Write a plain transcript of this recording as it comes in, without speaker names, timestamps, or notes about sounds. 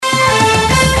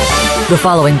The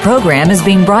following program is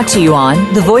being brought to you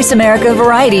on the Voice America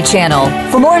Variety Channel.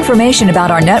 For more information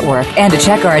about our network and to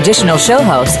check our additional show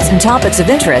hosts and topics of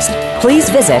interest, please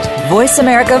visit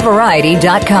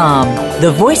voiceamericavariety.com.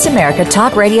 The Voice America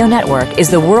Talk Radio Network is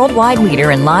the worldwide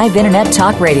leader in live Internet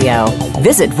talk radio.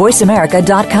 Visit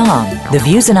voiceamerica.com. The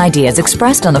views and ideas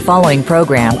expressed on the following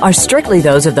program are strictly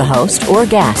those of the host or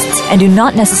guests and do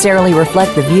not necessarily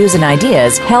reflect the views and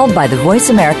ideas held by the Voice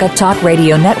America Talk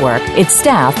Radio Network, its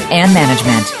staff, and management.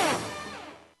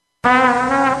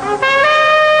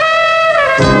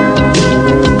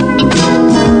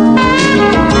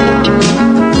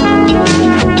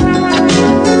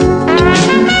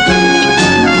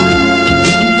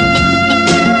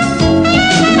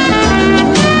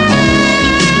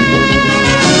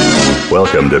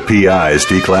 Welcome to PI's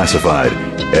Declassified,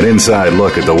 an inside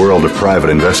look at the world of private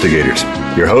investigators.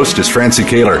 Your host is Francie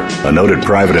Kaler, a noted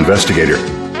private investigator.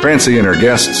 Francie and her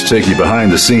guests take you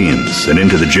behind the scenes and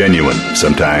into the genuine,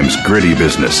 sometimes gritty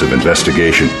business of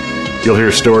investigation. You'll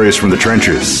hear stories from the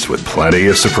trenches with plenty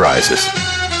of surprises.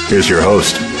 Here's your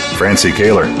host, Francie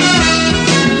Kaler.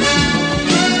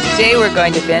 Today we're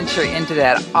going to venture into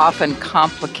that often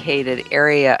complicated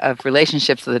area of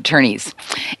relationships with attorneys.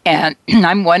 And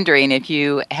I'm wondering if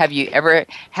have you ever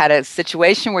had a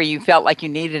situation where you felt like you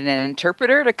needed an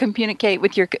interpreter to communicate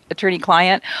with your attorney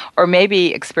client, or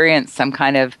maybe experienced some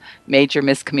kind of major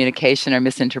miscommunication or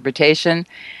misinterpretation?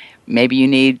 Maybe you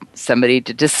need somebody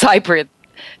to decipher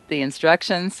the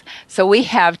instructions. So we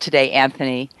have today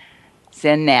Anthony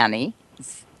Zinnanti.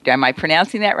 Am I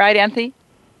pronouncing that right, Anthony?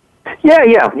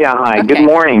 Yeah. Hi. Okay. Good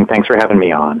morning. Thanks for having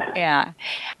me on. Yeah.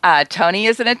 Tony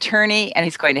is an attorney, and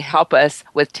he's going to help us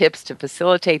with tips to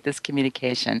facilitate this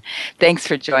communication. Thanks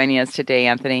for joining us today,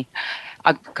 Anthony.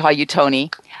 I'll call you Tony.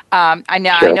 I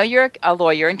know you're a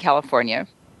lawyer in California.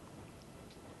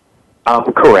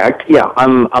 Correct. Yeah,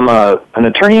 I'm an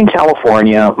attorney in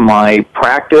California. My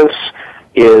practice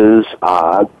is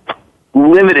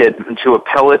limited to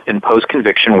appellate and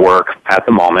post-conviction work at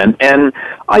the moment, and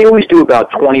I always do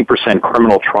about 20%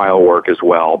 criminal trial work as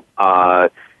well.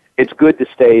 It's good to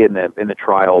stay in the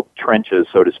trial trenches,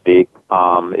 so to speak,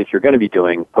 if you're going to be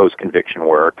doing post-conviction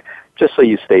work, just so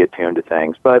you stay attuned to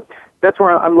things. But that's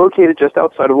where I'm located, just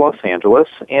outside of Los Angeles,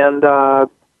 and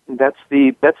that's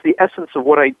the essence of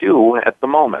what I do at the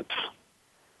moment.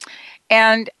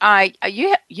 And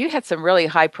you had some really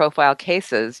high-profile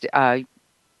cases.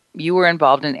 You were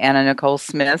involved in Anna Nicole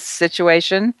Smith's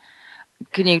situation.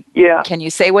 Can you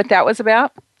say what that was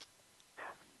about?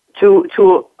 To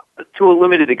a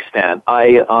limited extent,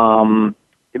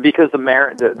 because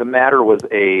the matter was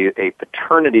a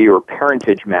paternity or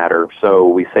parentage matter. So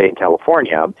we say in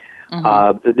California,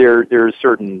 there's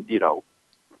certain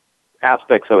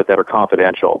aspects of it that are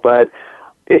confidential, but.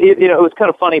 It was kind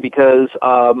of funny because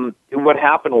what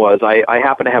happened was I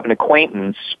happened to have an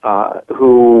acquaintance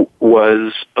who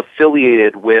was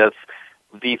affiliated with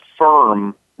the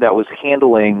firm that was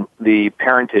handling the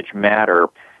parentage matter,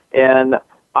 and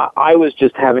I was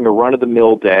just having a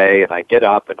run-of-the-mill day, and I get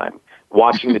up and I'm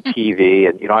watching the TV,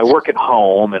 and I work at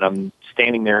home, and I'm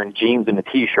standing there in jeans and a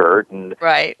T-shirt, and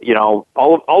right. All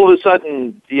of a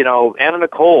sudden, Anna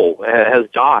Nicole has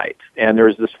died, and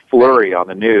there's this flurry on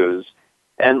the news.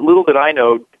 And little did I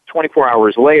know, 24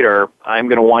 hours later, I'm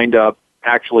going to wind up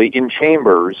actually in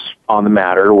chambers on the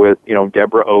matter with,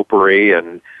 Deborah Opry,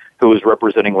 and who was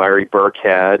representing Larry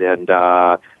Burkhead, and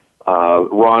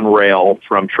Ron Rail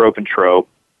from Trope and Trope,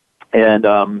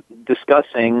 and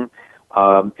discussing,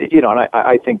 and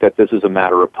I think that this is a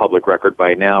matter of public record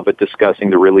by now, but discussing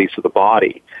the release of the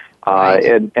body. Right.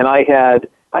 And I had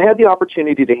the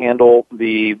opportunity to handle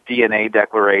the DNA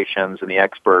declarations and the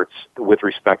experts with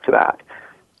respect to that.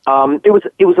 It was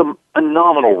a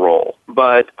nominal role,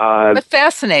 but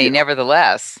fascinating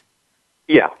nevertheless.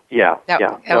 Yeah. That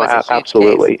was a huge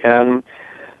absolutely. Case. And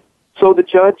so the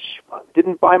judge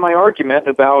didn't buy my argument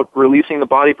about releasing the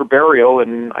body for burial,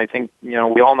 and I think we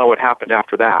all know what happened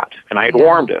after that. And I had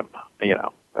warned him,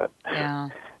 But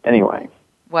anyway.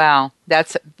 Wow,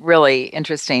 that's really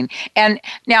interesting. And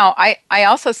now I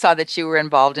also saw that you were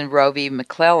involved in Roe v.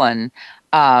 McClellan.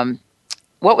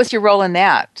 What was your role in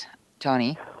that,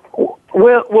 Tony?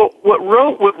 Well, what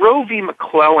Roe v.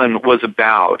 McClellan was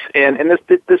about, and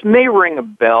this may ring a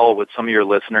bell with some of your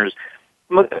listeners.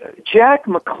 Jack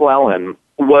McClellan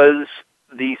was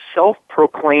the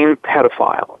self-proclaimed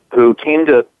pedophile who came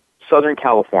to Southern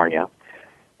California,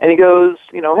 and he goes,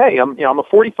 hey, I'm a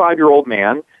 45-year-old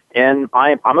man, and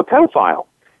I'm a pedophile,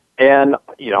 and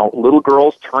little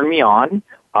girls turn me on.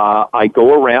 I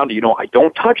go around, I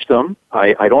don't touch them.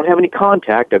 I don't have any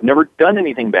contact. I've never done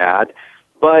anything bad,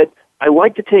 but I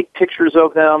like to take pictures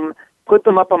of them, put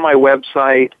them up on my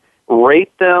website,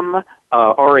 rate them,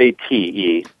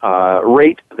 R-A-T-E,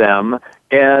 rate them,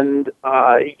 and,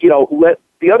 let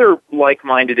the other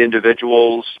like-minded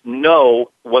individuals know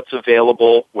what's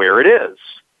available where it is.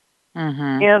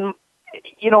 Mm-hmm. And,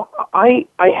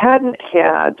 I hadn't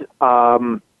had a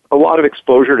lot of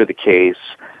exposure to the case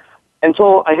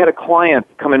until I had a client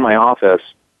come in my office,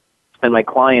 and my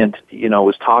client,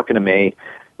 was talking to me.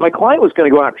 My client was going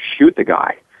to go out and shoot the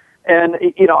guy. And,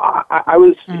 I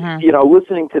was,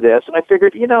 listening to this, and I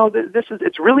figured,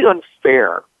 it's really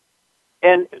unfair.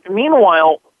 And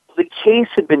meanwhile, the case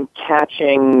had been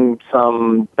catching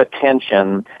some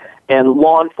attention, and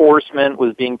law enforcement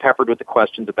was being peppered with the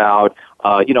questions about,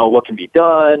 what can be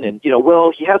done, and,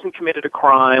 well, he hasn't committed a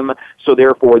crime, so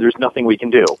therefore there's nothing we can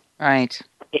do. Right.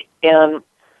 And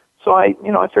so I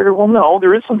figured, well, no,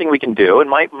 there is something we can do. And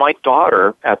my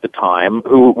daughter at the time,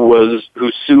 who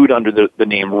sued under the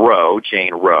name Roe,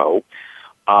 Jane Roe,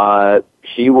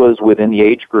 she was within the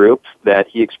age group that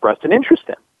he expressed an interest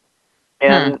in.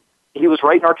 And he was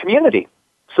right in our community.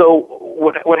 So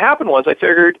what happened was I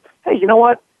figured, hey, you know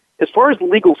what? As far as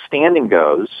legal standing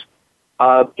goes,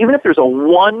 even if there's a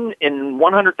 1 in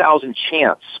 100,000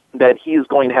 chance that he is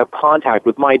going to have contact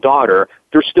with my daughter,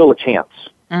 there's still a chance.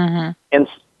 Mm-hmm.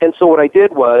 And so what I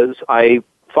did was I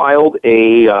filed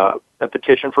a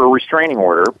petition for a restraining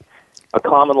order, a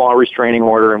common law restraining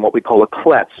order, and what we call a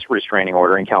CLETS restraining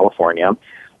order in California,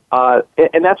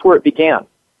 and that's where it began.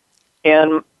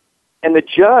 And the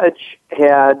judge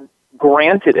had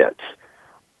granted it.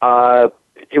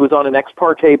 It was on an ex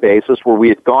parte basis where we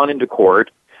had gone into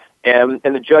court, and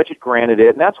the judge had granted it,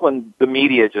 and that's when the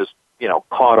media just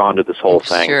caught on to this whole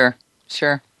thing.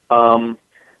 Sure.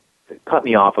 Cut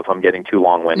me off if I'm getting too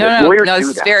long-winded. No,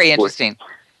 it's very interesting.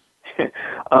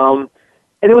 And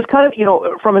it was kind of,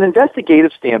 from an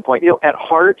investigative standpoint, at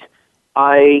heart,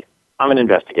 I'm an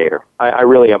investigator. I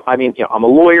really am. I mean, I'm a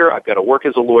lawyer. I've got to work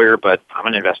as a lawyer, but I'm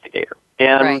an investigator.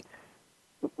 And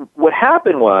what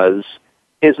happened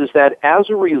is that as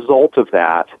a result of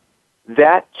that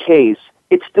case,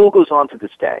 it still goes on to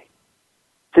this day.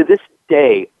 To this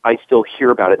day, I still hear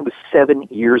about it. It was 7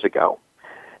 years ago.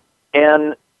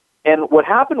 And what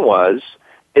happened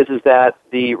is that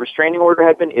the restraining order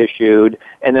had been issued,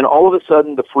 and then all of a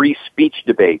sudden the free speech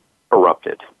debate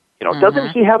erupted. Doesn't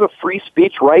he have a free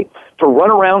speech right to run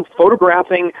around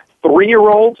photographing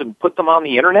 3-year-olds and put them on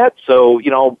the internet so,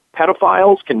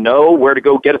 pedophiles can know where to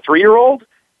go get a 3-year-old,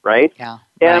 right? Yeah.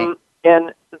 And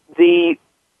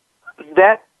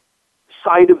that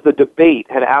side of the debate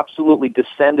had absolutely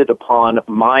descended upon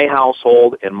my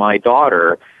household and my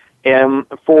daughter, and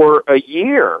for a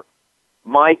year,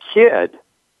 my kid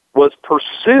was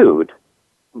pursued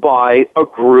by a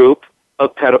group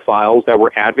of pedophiles that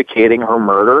were advocating her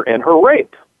murder and her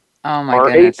rape. Oh, my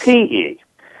goodness. R-A-P-E.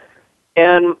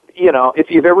 And, if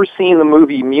you've ever seen the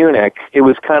movie Munich, it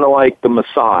was kind of like the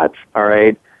Mossad, all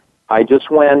right? I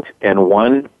just went and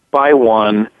one by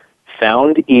one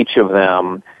found each of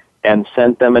them and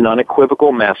sent them an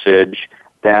unequivocal message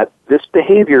that this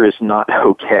behavior is not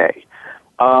okay.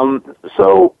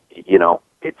 So,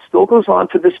 it still goes on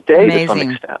to this day to some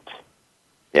extent.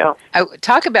 Yeah.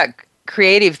 Talk about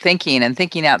creative thinking and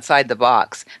thinking outside the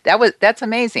box. That's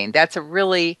amazing. That's a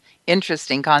really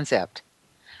interesting concept.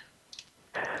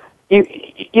 And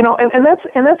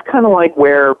that's kind of like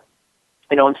where,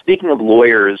 and speaking of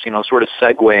lawyers, sort of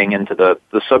segueing into the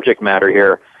subject matter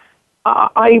here,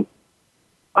 I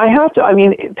have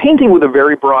to, painting with a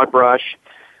very broad brush,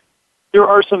 there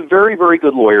are some very, very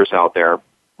good lawyers out there,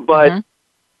 but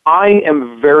I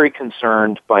am very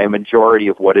concerned by a majority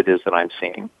of what it is that I'm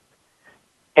seeing.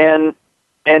 And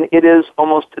it is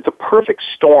it's a perfect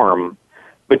storm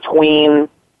between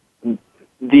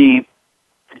the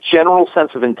general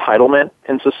sense of entitlement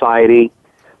in society,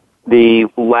 the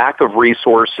lack of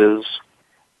resources,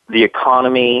 the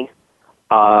economy,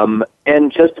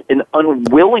 and just an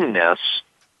unwillingness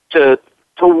to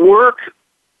work,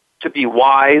 to be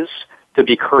wise, to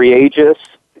be courageous,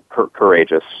 to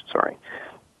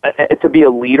be a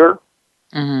leader,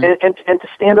 and to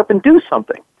stand up and do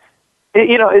something.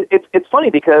 It's funny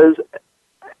because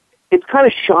it's kind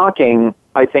of shocking,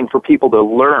 I think, for people to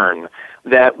learn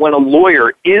that when a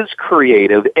lawyer is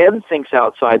creative and thinks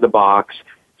outside the box,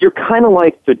 you're kind of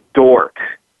like the dork,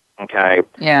 okay?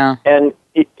 Yeah. And,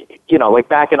 like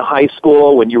back in high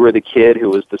school when you were the kid who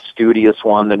was the studious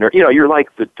one, the nerd, you're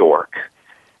like the dork.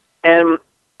 And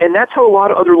that's how a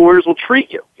lot of other lawyers will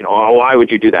treat you. Why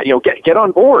would you do that? Get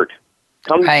on board.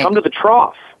 Come to the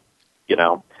trough,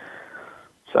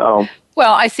 So.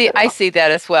 Well, I see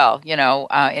that as well.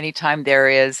 Anytime there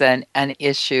is an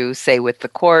issue, say with the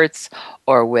courts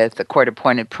or with the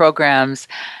court-appointed programs,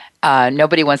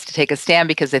 nobody wants to take a stand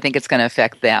because they think it's going to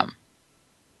affect them.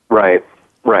 Right.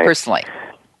 Personally.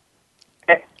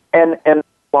 And a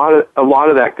lot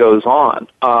of that goes on.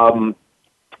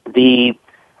 The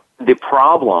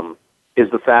problem is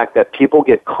the fact that people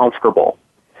get comfortable,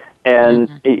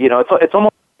 and it's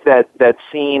almost that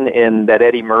scene in that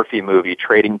Eddie Murphy movie,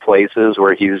 Trading Places,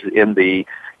 where he's in the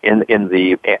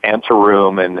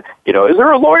anteroom, and is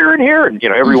there a lawyer in here? And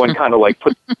everyone kind of like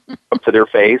puts up to their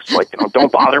face, like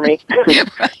don't bother me.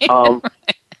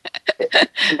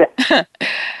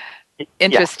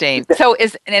 Interesting. Yeah. So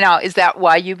is that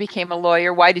why you became a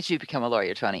lawyer? Why did you become a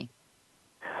lawyer, Tony?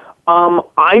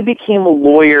 I became a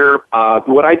lawyer.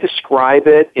 What I describe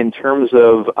it in terms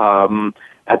of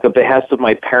at the behest of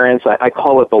my parents, I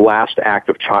call it the last act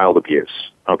of child abuse.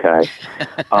 Okay,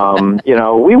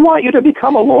 we want you to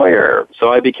become a lawyer,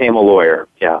 so I became a lawyer.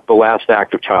 Yeah, the last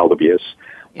act of child abuse.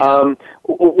 Yeah.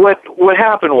 What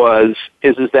happened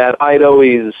is that I'd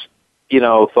always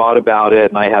thought about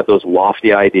it, and I had those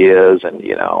lofty ideas, and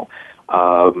you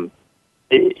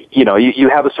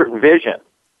have a certain vision.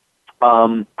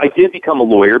 I did become a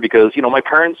lawyer because my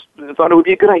parents thought it would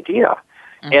be a good idea.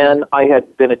 Mm-hmm. And I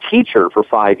had been a teacher for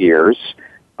 5 years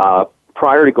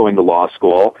prior to going to law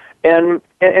school, and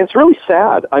it's really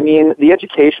sad. I mean, the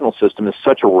educational system is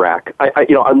such a wreck. I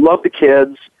love the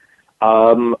kids.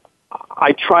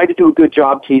 I tried to do a good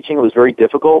job teaching. It was very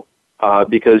difficult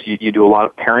because you do a lot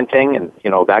of parenting and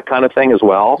that kind of thing as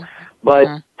well. Mm-hmm.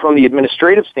 But from the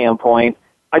administrative standpoint,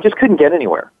 I just couldn't get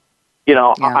anywhere.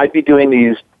 I'd be doing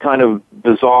these kind of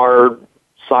bizarre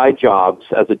side jobs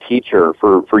as a teacher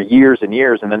for years and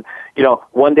years. And then,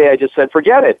 one day I just said,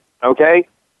 forget it. Okay.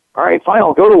 All right, fine.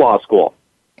 I'll go to law school.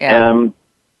 Yeah. And,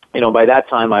 by that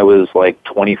time I was like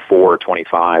 24,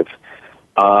 25.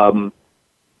 And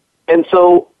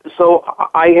so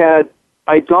I'd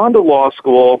gone to law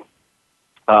school,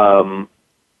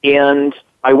 and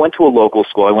I went to a local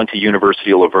school. I went to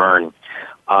University of Laverne,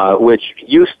 which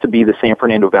used to be the San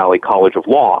Fernando Valley College of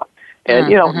Law. And,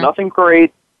 nothing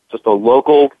great, just a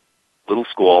local little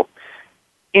school.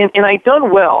 And I'd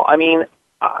done well. I mean,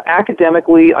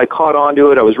 academically, I caught on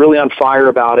to it. I was really on fire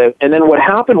about it. And then what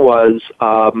happened was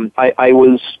I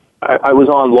was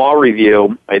on law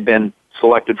review. I'd been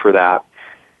selected for that.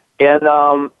 And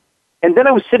then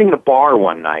I was sitting in a bar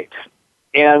one night,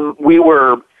 and we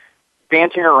were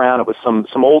bantering around. It was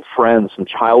some old friends, some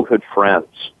childhood friends.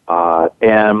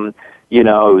 And, it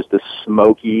was this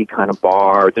smoky kind of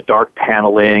bar, the dark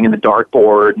paneling and the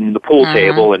dartboard and the pool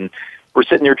table, and we're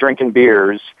sitting there drinking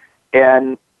beers.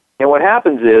 And what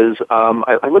happens is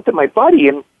I looked at my buddy,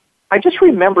 and I just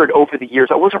remembered over the years,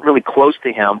 I wasn't really close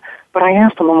to him, but I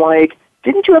asked him, I'm like,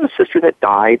 didn't you have a sister that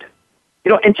died?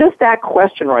 And just that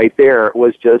question right there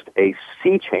was just a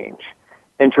sea change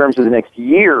in terms of the next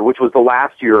year, which was the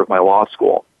last year of my law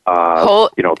school.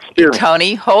 Experience.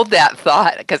 Tony, hold that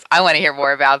thought, because I want to hear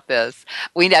more about this.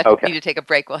 We need to take a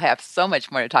break. We'll have so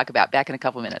much more to talk about. Back in a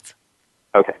couple minutes.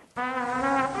 Okay.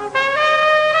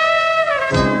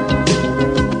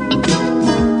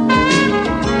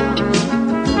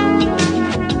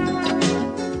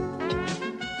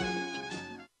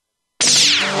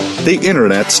 The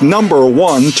Internet's number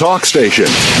one talk station.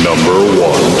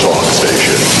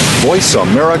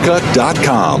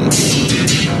 VoiceAmerica.com.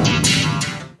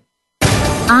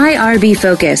 IRB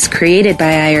Focus, created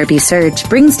by IRB Search,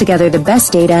 brings together the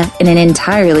best data in an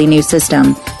entirely new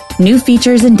system. New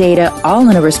features and data, all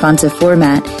in a responsive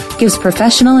format, gives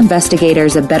professional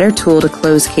investigators a better tool to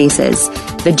close cases.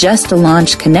 The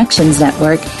just-launched Connections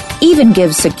Network even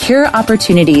gives secure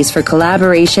opportunities for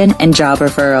collaboration and job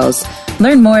referrals.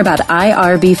 Learn more about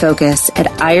IRB Focus at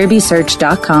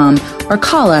irbsearch.com or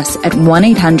call us at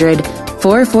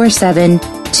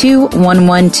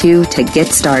 1-800-447-2112 to get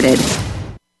started.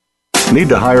 Need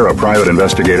to hire a private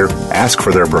investigator? Ask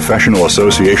for their professional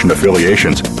association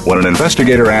affiliations. When an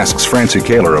investigator asks Francie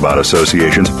Kaler about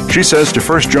associations, she says to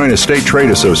first join a state trade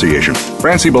association.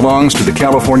 Francie belongs to the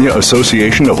California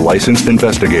Association of Licensed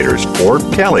Investigators, or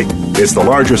CALI. It's the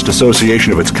largest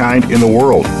association of its kind in the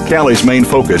world. CALI's main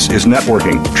focus is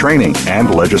networking, training,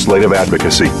 and legislative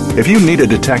advocacy. If you need a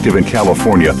detective in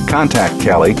California, contact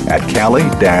CALI at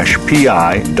cali-pi.org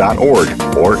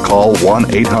or call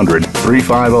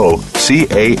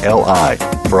 1-800-350-CALI.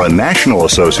 For a national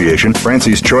association,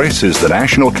 Francie's choice is the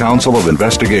National Council of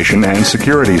Investigation and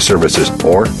Security Services,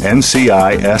 or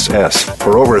NCISS.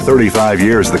 For over 35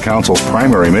 years, the Council's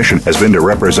primary mission has been to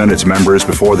represent its members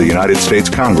before the United States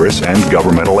Congress and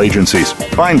governmental agencies.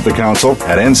 Find the Council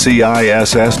at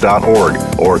nciss.org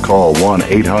or call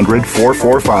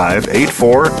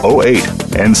 1-800-445-8408.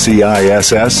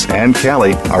 NCISS and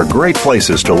Cali are great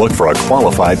places to look for a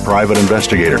qualified private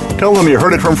investigator. Tell them you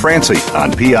heard it from Francie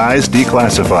on PIs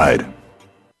Declassified.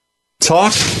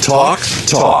 Talk, talk,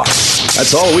 talk.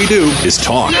 That's all we do is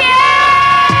talk.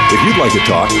 If you'd like to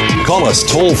talk, call us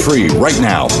toll-free right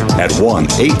now at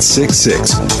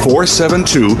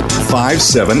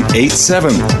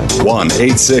 1-866-472-5787.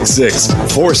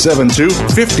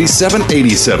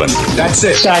 1-866-472-5787. That's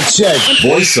it. That's it.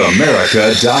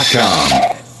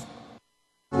 VoiceAmerica.com.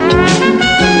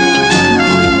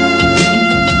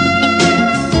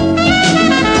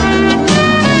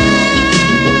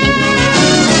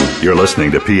 You're listening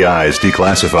to PIs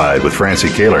Declassified with Francie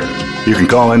Kaler. You can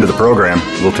call into the program.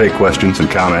 We'll take questions and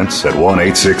comments at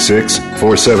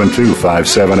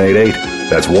 1-866-472-5788.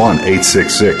 That's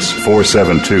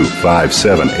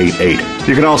 1-866-472-5788.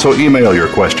 You can also email your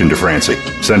question to Francie.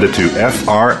 Send it to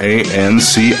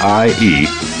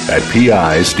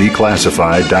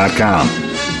francie@pisdeclassified.com.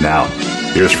 Now,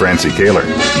 here's Francie Kaler.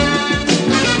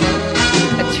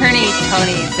 Attorney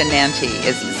Tony Zinnanti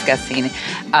is discussing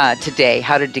today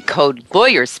how to decode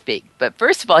LawyerSpeak. But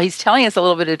first of all, he's telling us a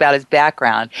little bit about his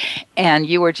background. And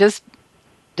you were just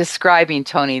describing,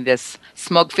 Tony, this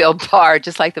smoke-filled bar,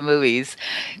 just like the movies,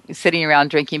 sitting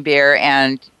around drinking beer,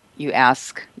 and you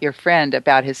ask your friend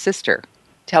about his sister.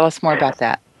 Tell us more about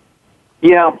that.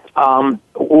 Yeah,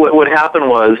 what happened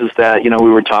was that,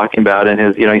 we were talking about it,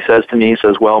 and he says to me,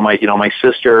 well, my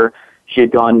sister, she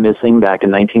had gone missing back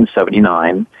in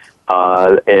 1979.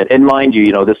 And mind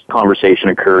you, this conversation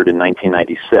occurred in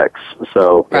 1996.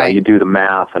 So right. You do the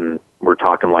math, and we're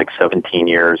talking like 17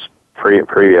 years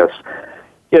previous.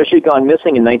 She had gone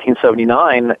missing in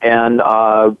 1979, and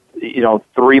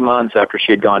 3 months after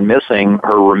she had gone missing,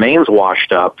 her remains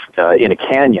washed up in a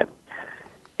canyon.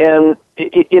 And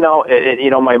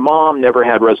my mom never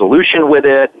had resolution with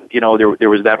it. There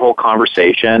was that whole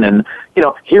conversation, and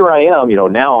here I am.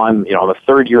 Now I'm a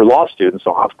third-year law student,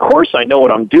 so of course I know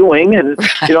what I'm doing. And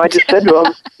I just said to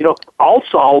him, I'll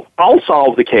solve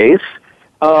the case.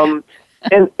 And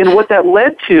what that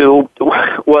led to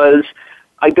was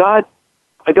I got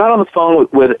on the phone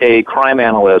with a crime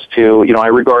analyst who I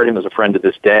regard him as a friend to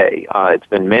this day. It's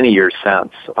been many years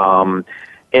since,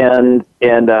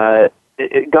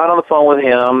 got on the phone with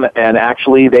him, and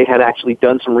they had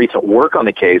done some recent work on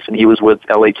the case, and he was with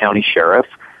LA County Sheriff.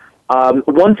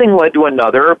 One thing led to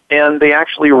another, and they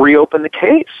actually reopened the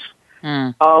case.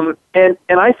 And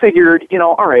I figured,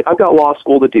 all right, I've got law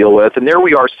school to deal with, and there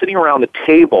we are sitting around the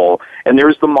table, and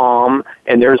there's the mom,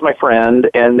 and there's my friend,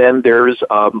 and then there's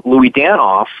Louis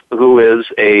Danoff, who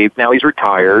is now he's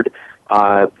retired.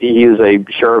 He is a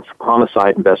sheriff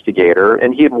homicide investigator,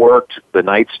 and he had worked the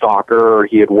Night Stalker.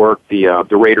 He had worked the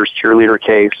Raiders cheerleader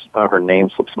case. Her name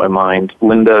slips my mind.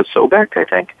 Linda Sobek, I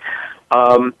think.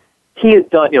 He had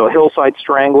done, Hillside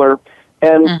Strangler.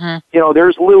 And,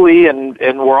 there's Louis, and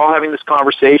we're all having this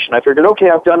conversation. I figured, okay,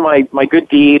 I've done my good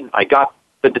deed. I got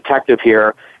the detective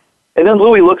here. And then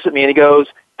Louis looks at me and he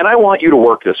goes, and I want you to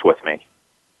work this with me.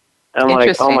 And I'm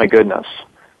like, oh my goodness.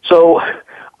 So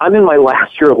I'm in my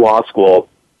last year of law school,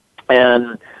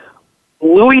 and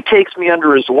Louis takes me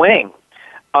under his wing.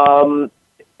 And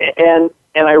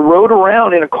I rode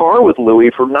around in a car with Louis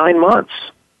for 9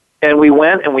 months. And we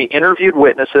went and we interviewed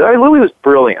witnesses. Louis was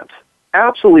brilliant,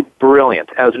 absolutely brilliant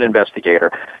as an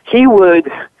investigator. He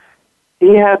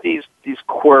had these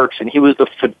quirks, and he was the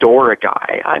fedora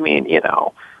guy. I mean,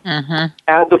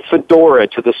 add the fedora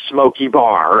to the smoky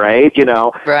bar, right?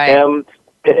 Right.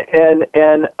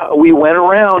 And we went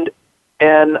around,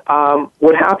 and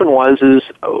what happened was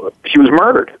she was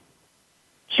murdered.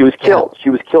 She was killed. Yeah. She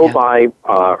was killed by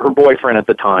her boyfriend at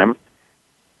the time.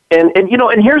 And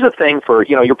here's the thing for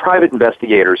your private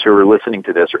investigators who are listening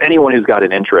to this, or anyone who's got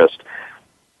an interest.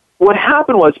 What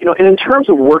happened was, and in terms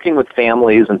of working with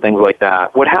families and things like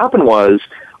that, what happened was,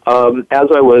 as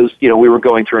I was, we were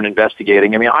going through and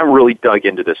investigating. I mean, I'm really dug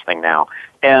into this thing now,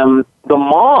 and the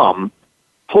mom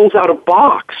pulls out a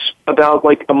box about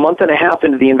like a month and a half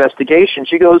into the investigation.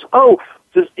 She goes, "Oh,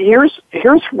 here's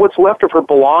what's left of her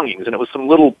belongings," and it was some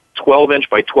little 12-inch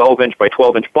by 12-inch by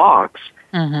 12-inch box.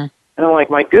 Mm-hmm. And I'm like,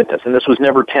 my goodness! And this was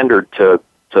never tendered to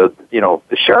the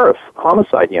sheriff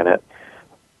homicide unit.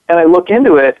 And I look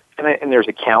into it, and there's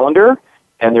a calendar,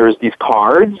 and there's these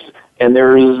cards, and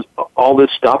there's all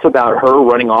this stuff about her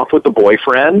running off with the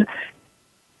boyfriend.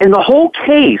 And the whole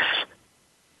case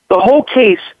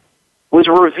was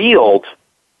revealed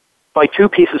by 2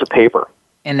 pieces of paper.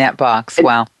 In that box,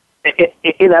 wow.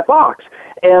 In that box.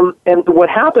 And what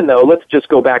happened, though, let's just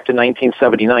go back to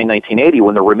 1979, 1980,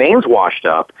 when the remains washed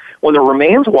up. When the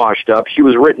remains washed up, she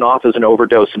was written off as an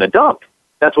overdose and a dump.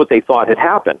 That's what they thought had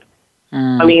happened.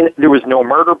 I mean, there was no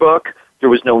murder book. There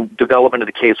was no development of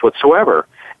the case whatsoever.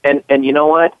 And you know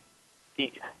what?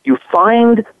 You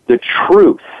find the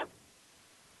truth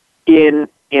in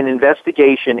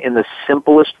investigation in the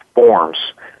simplest forms.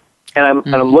 And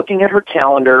I'm looking at her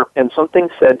calendar, and something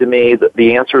said to me that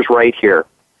the answer's right here.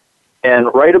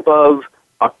 And right above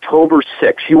October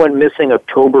 6th, she went missing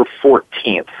October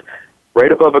 14th.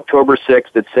 Right above October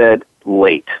 6th, it said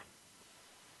late.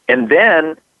 And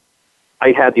then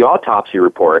I had the autopsy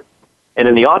report, and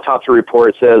in the autopsy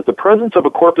report it says the presence of a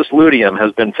corpus luteum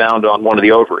has been found on one of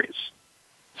the ovaries.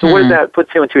 So what does that put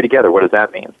 2 and 2 together? What does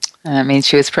that mean? That means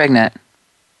she was pregnant.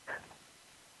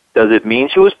 Does it mean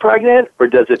she was pregnant, or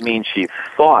does it mean she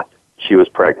thought she was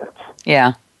pregnant?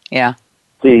 Yeah.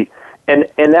 See, and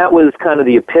that was kind of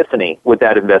the epiphany with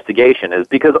that investigation, is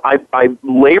because I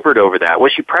labored over that.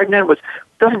 Was she pregnant? It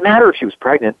doesn't matter if she was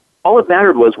pregnant. All that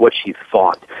mattered was what she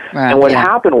thought. Right, and what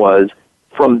happened was,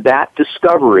 from that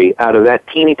discovery out of that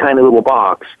teeny tiny little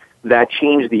box, that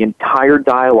changed the entire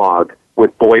dialogue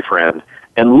with boyfriend.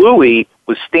 And Louis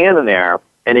was standing there,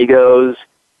 and he goes,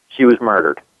 she was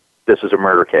murdered. This is a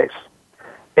murder case.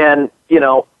 And,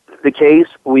 the case,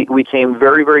 we came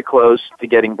very, very close to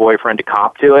getting boyfriend to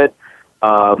cop to it.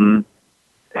 The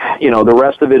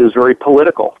rest of it is very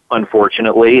political,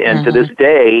 unfortunately. And to this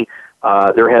day,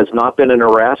 there has not been an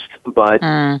arrest, but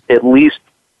at least,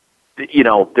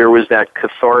 there was that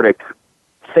cathartic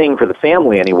thing for the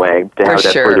family anyway to have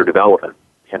that further development,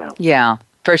 Yeah,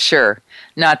 for sure.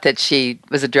 Not that she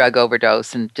was a drug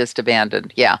overdose and just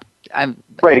abandoned. Yeah.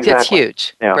 Right, exactly. It's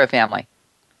huge for a family.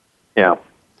 Yeah.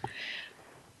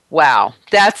 Wow.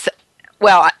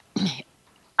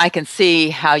 I can see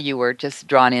how you were just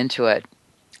drawn into it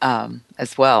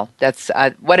as well. That's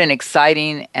what an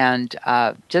exciting and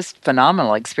just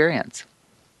phenomenal experience.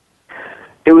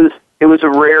 It was a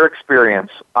rare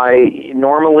experience. I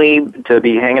normally, to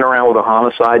be hanging around with a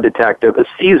homicide detective, a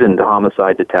seasoned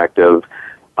homicide detective,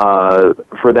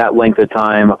 for that length of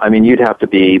time, I mean, you'd have to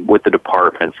be with the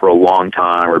department for a long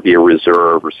time or be a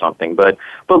reserve or something. But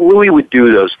Louis would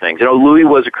do those things. Louis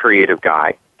was a creative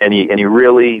guy, and he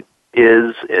really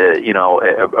is,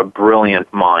 a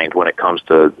brilliant mind when it comes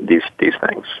to these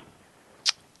things.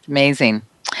 Amazing.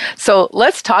 So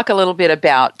let's talk a little bit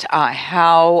about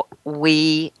how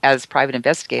we, as private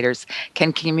investigators,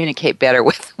 can communicate better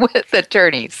with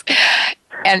attorneys.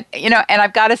 And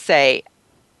I've got to say,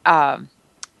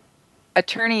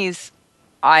 attorneys,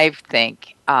 I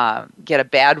think, get a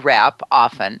bad rap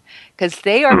often because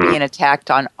they are being attacked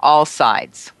on all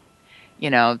sides.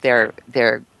 They're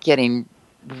getting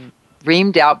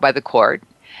reamed out by the court.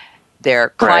 Their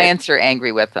clients are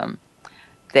angry with them.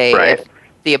 If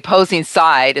the opposing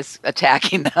side is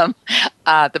attacking them,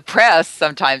 the press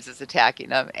sometimes is attacking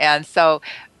them, and so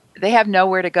they have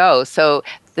nowhere to go. So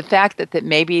the fact that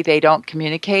maybe they don't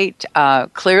communicate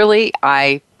clearly,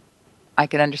 I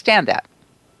can understand that.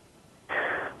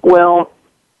 Well,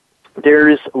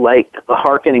 there's like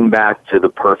hearkening back to the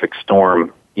perfect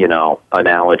storm,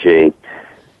 analogy.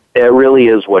 It really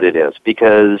is what it is,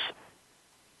 because,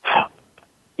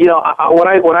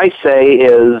 what I say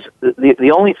is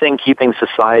the only thing keeping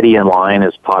society in line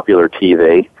is popular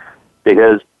TV,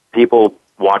 because people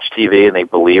watch TV and they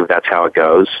believe that's how it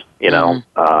goes.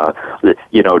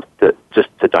 Just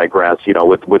to digress,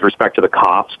 with respect to the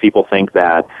cops, people think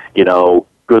that,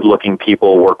 good-looking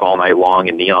people work all night long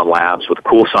in neon labs with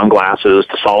cool sunglasses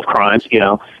to solve crimes,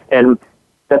 and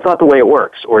that's not the way it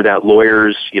works. Or that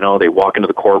lawyers, they walk into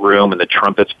the courtroom and the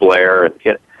trumpets blare.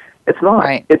 And it's not.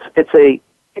 Right.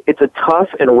 It's a tough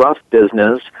and rough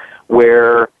business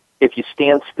where if you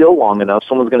stand still long enough,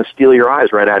 someone's going to steal your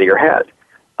eyes right out of your head.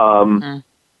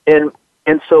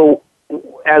 And so,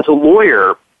 as a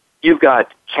lawyer, you've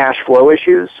got cash flow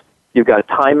issues, you've got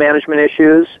time management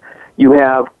issues, you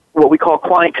have what we call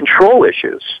client control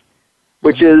issues,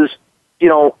 which is,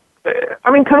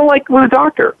 kind of like with a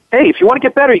doctor. Hey, if you want to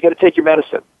get better, you got to take your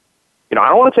medicine. I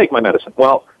don't want to take my medicine.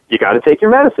 Well, you got to take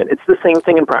your medicine. It's the same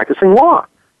thing in practicing law.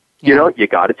 You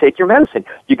got to take your medicine.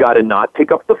 You got to not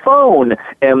pick up the phone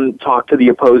and talk to the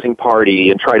opposing party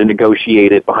and try to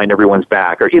negotiate it behind everyone's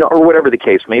back, or whatever the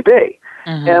case may be.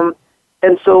 And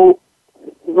so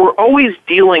we're always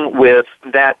dealing with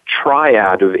that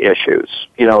triad of issues,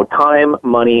 time,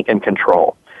 money, and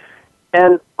control.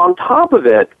 And on top of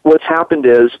it, what's happened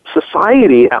is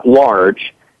society at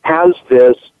large has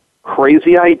this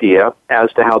crazy idea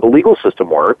as to how the legal system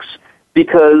works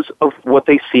because of what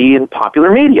they see in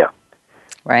popular media.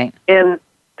 Right. And,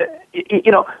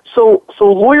 so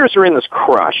lawyers are in this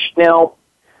crush. Now,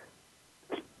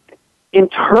 in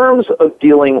terms of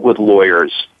dealing with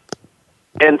lawyers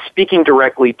and speaking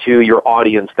directly to your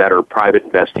audience that are private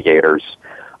investigators,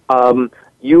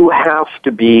 you have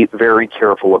to be very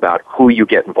careful about who you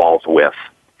get involved with.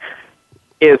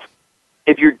 If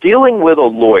you're dealing with a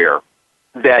lawyer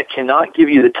that cannot give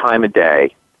you the time of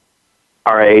day,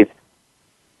 all right,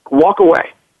 walk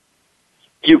away.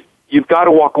 You've got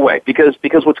to walk away because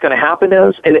what's going to happen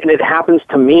is, and it happens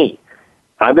to me.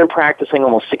 I've been practicing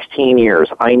almost 16 years.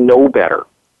 I know better,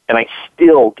 and I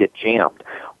still get jammed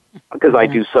because I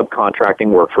do subcontracting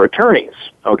work for attorneys.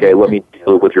 Okay, let me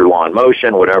deal with your law in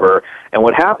motion, whatever. And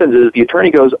what happens is the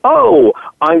attorney goes, oh,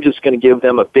 I'm just going to give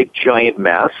them a big giant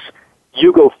mess.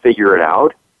 You go figure it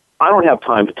out. I don't have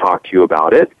time to talk to you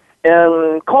about it.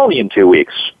 And call me in 2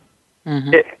 weeks.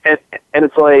 And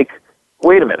it's like,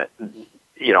 wait a minute.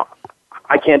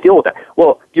 I can't deal with that.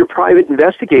 Well, your private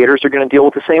investigators are going to deal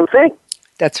with the same thing.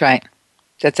 That's right.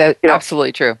 That's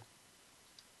absolutely true.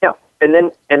 Yeah, and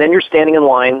then you're standing in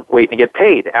line waiting to get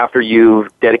paid after you've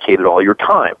dedicated all your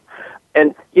time.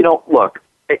 And look,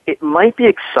 it might be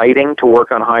exciting to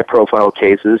work on high-profile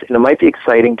cases, and it might be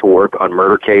exciting to work on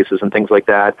murder cases and things like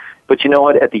that. But you know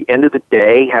what? At the end of the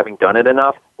day, having done it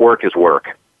enough, work is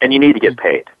work, and you need to get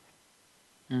paid.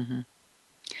 Mm-hmm.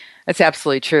 That's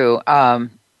absolutely true.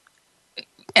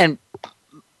 And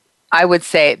I would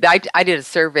say I did a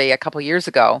survey a couple years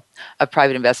ago of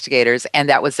private investigators, and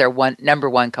that was their number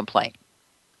one complaint.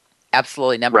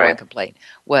 Absolutely, number one complaint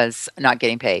was not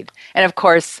getting paid. And of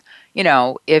course,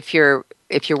 if you're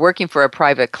working for a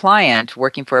private client,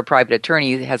 working for a private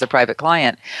attorney who has a private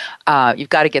client, you've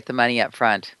got to get the money up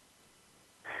front,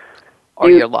 or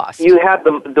you're lost. You have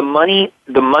the money.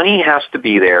 The money has to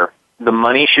be there. The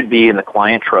money should be in the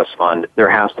client trust fund. There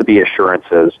has to be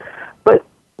assurances.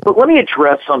 But let me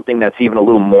address something that's even a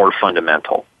little more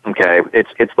fundamental, okay?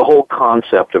 It's the whole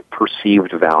concept of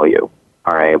perceived value,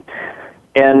 all right?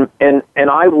 And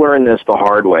I've learned this the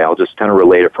hard way. I'll just kind of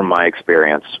relate it from my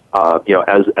experience. As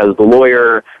the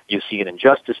lawyer, you see an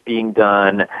injustice being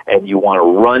done, and you want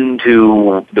to run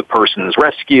to the person's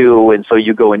rescue, and so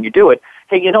you go and you do it.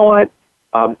 Hey, you know what?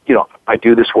 I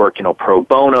do this work, pro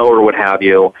bono or what have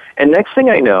you, and next thing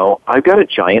I know, I've got a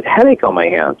giant headache on my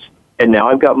hands. And now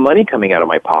I've got money coming out of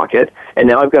my pocket, and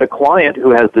now I've got a client who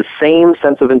has the same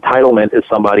sense of entitlement as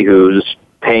somebody who's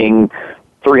paying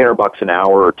 $300 an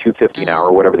hour or $250 an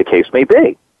hour, whatever the case may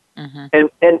be. And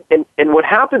what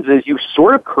happens is you've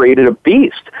sort of created a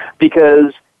beast,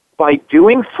 because by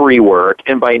doing free work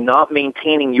and by not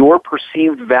maintaining your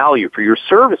perceived value for your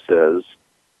services,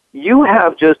 you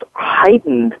have just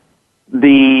heightened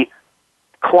the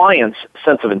client's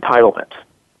sense of entitlement.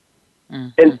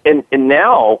 And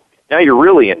now you're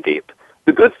really in deep.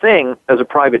 The good thing as a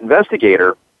private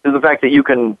investigator is the fact that you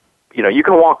can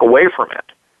walk away from it.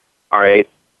 All right.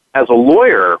 As a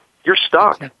lawyer, you're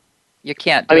stuck. You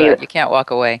can't do it. You can't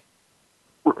walk away.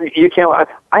 You can't.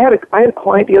 I had a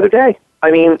client the other day.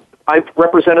 I've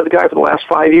represented the guy for the last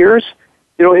 5 years.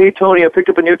 Hey Tony, I picked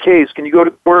up a new case. Can you go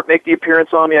to court, make the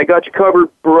appearance on me? I got you covered,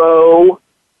 bro.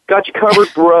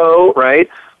 Right?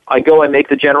 I go and make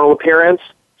the general appearance.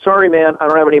 Sorry, man, I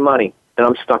don't have any money. And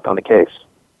I'm stuck on the case.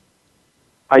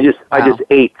 I just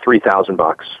ate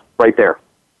 $3,000 right there.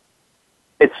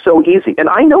 It's so easy, and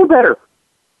I know better.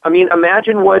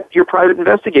 Imagine what your private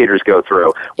investigators go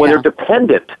through when they're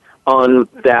dependent on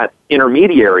that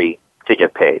intermediary to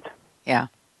get paid. Yeah.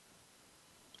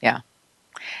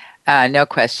 No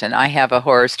question. I have a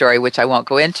horror story, which I won't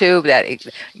go into. That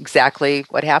exactly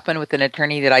what happened with an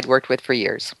attorney that I'd worked with for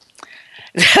years.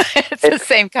 It's the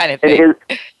same kind of thing.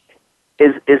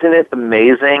 Isn't it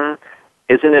amazing?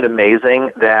 Isn't it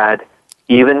amazing that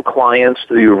even clients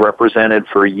who you represented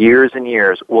for years and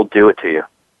years will do it to you?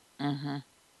 Mm-hmm.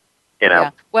 Yeah.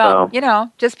 Well,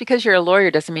 just because you're a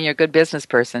lawyer doesn't mean you're a good business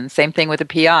person. Same thing with a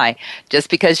PI. Just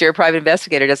because you're a private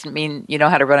investigator doesn't mean you know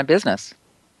how to run a business.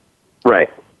 Right.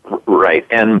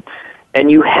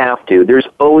 And you have to. There's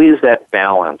always that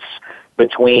balance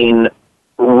between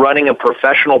running a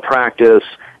professional practice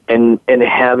and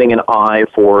having an eye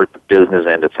for the business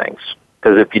end of things.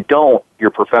 Because if you don't,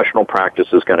 your professional practice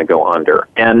is going to go under.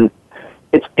 And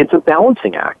it's a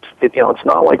balancing act. It's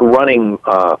not like running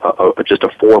just a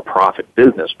for-profit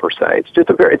business per se. It's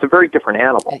a very different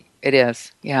animal. It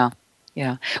is. Yeah.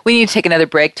 We need to take another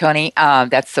break, Tony.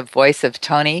 That's the voice of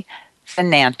Tony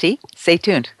Zinnanti. Stay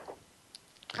tuned.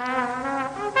 The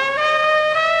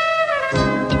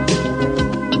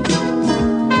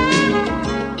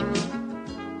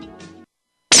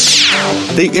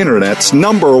Internet's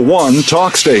number one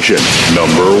talk station.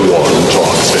 Number one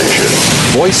talk station.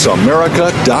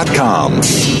 VoiceAmerica.com.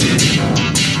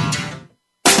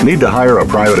 Need to hire a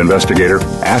private investigator?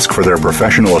 Ask for their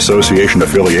professional association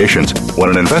affiliations.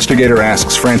 When an investigator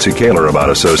asks Francie Kaler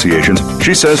about associations,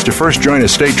 she says to first join a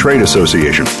state trade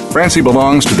association. Francie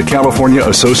belongs to the California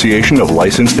Association of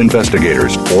Licensed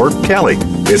Investigators, or CALI.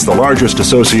 It's the largest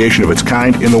association of its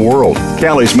kind in the world.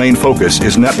 CALI's main focus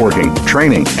is networking,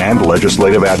 training, and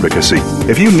legislative advocacy.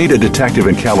 If you need a detective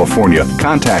in California,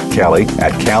 contact CALI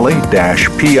at cali-pi.org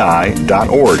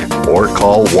or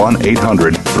call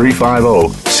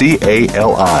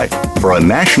 1-800-350-CALI. For a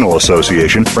national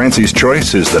association, Francie's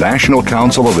choice is the National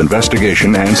Council of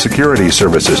Investigation and Security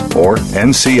Services, or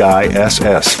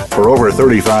NCISS. For over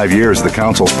 35 years, the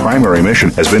Council's primary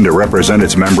mission has been to represent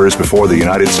its members before the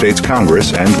United States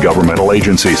Congress and governmental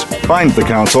agencies. Find the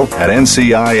Council at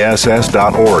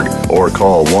nciss.org or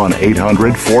call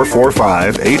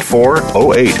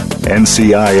 1-800-445-8408.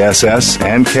 NCISS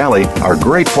and CALI are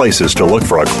great places to look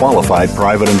for a qualified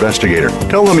private investigator.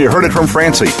 Tell them you heard it from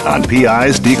Francie on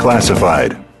PIs Declassified.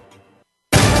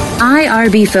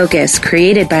 IRB Focus,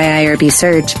 created by IRB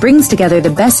Search, brings together the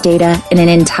best data in an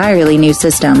entirely new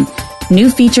system. New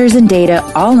features and data,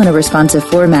 all in a responsive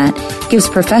format, gives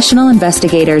professional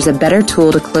investigators a better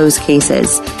tool to close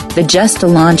cases. The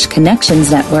just-launched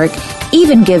Connections Network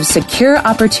even gives secure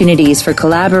opportunities for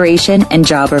collaboration and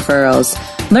job referrals.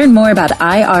 Learn more about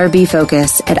IRB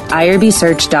Focus at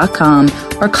irbsearch.com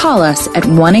or call us at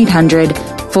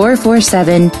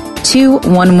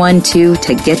 1-800-447-2112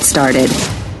 to get started.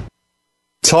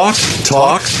 Talk,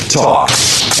 talk, talk.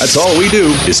 That's all we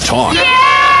do is talk.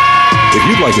 If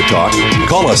you'd like to talk,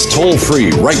 call us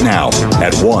toll-free right now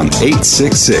at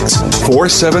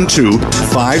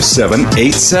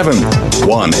 1-866-472-5787.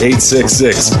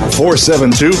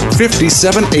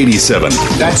 1-866-472-5787.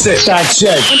 That's it.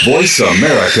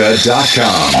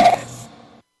 VoiceAmerica.com.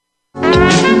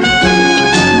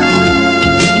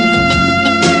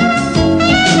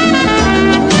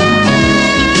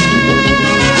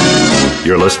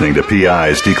 You're listening to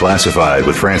PIs Declassified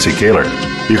with Francie Kaler.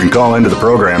 You can call into the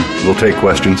program. We'll take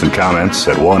questions and comments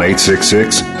at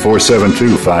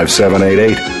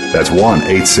 1-866-472-5788. That's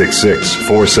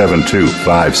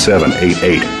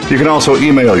 1-866-472-5788. You can also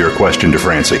email your question to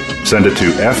Francie. Send it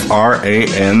to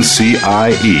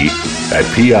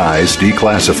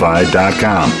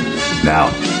francie@pisdeclassified.com. Now,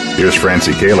 here's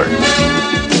Francie Kaler.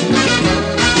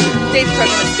 Today's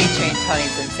program is featuring Tony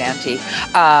Zinnanti,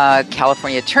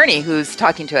 California attorney, who's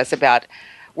talking to us about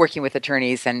working with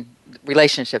attorneys and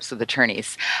relationships with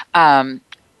attorneys.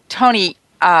 Tony,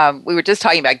 we were just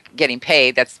talking about getting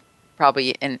paid. That's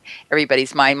probably in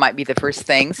everybody's mind, might be the first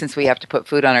thing since we have to put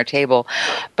food on our table.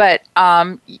 But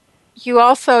you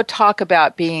also talk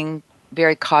about being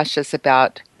very cautious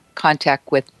about contact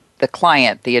with the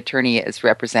client the attorney is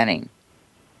representing.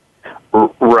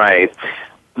 Right.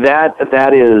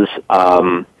 That is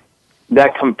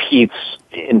that competes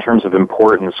in terms of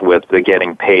importance with the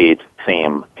getting paid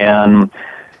theme. And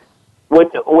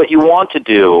what you want to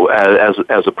do as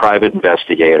a private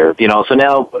investigator, so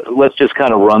now let's just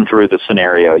kind of run through the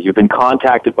scenario. You've been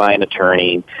contacted by an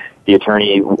attorney. The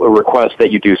attorney requests that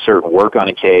you do certain work on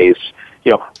a case.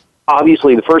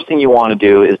 Obviously the first thing you want to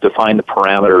do is define the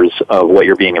parameters of what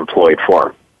you're being employed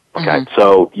for. Okay,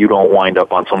 so you don't wind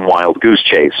up on some wild goose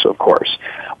chase, of course.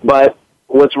 But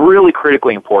what's really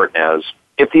critically important is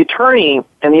if the attorney,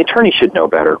 and the attorney should know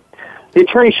better, the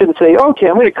attorney shouldn't say, okay,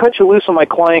 I'm going to cut you loose on my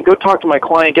client, go talk to my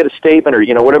client, get a statement, or,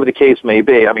 whatever the case may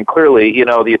be. I mean, clearly,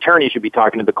 the attorney should be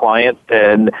talking to the client,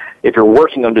 and if you're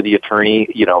working under the attorney,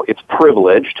 it's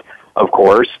privileged, of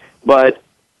course, but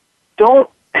don't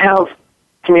have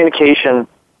communication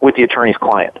with the attorney's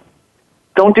client.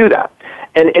 Don't do that.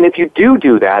 And if you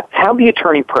do that, have the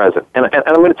attorney present. And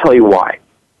I'm going to tell you why.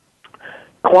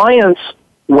 Clients,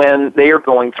 when they are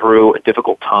going through a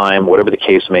difficult time, whatever the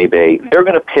case may be, they're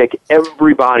going to pick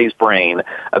everybody's brain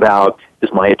about,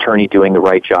 is my attorney doing the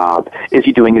right job? Is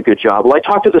he doing a good job? Well, I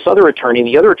talked to this other attorney, and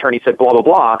the other attorney said blah, blah,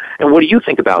 blah, and what do you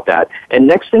think about that? And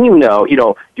next thing you know,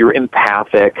 you're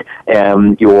empathic,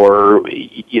 and you're,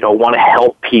 want to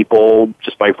help people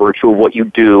just by virtue of what you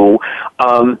do.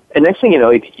 And next thing you know,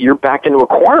 you're backed into a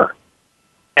corner.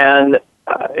 And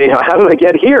how did I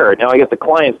get here? Now I get the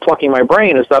client plucking my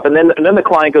brain and stuff, and then the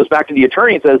client goes back to the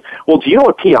attorney and says, well, do you know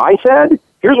what PI said?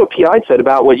 Here's what PI said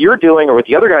about what you're doing or what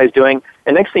the other guy's doing,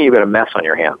 and next thing you've got a mess on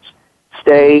your hands.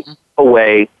 Stay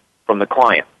away from the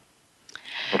client.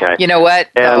 Okay. You know what,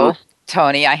 though?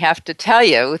 Tony, I have to tell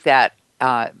you that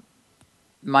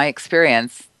my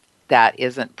experience, that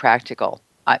isn't practical.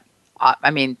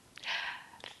 I mean,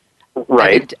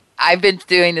 Right. I've been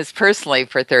doing this personally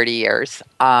for 30 years.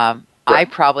 I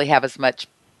probably have as much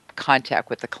contact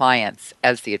with the clients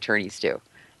as the attorneys do.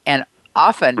 And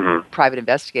often private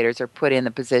investigators are put in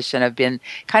the position of being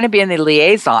the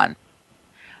liaison.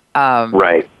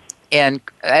 Right. And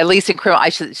at least in criminal, I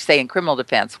should say in criminal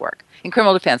defense work.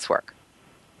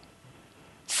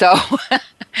 So,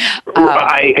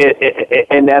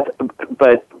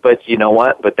 but you know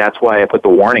what? But that's why I put the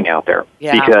warning out there,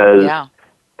 because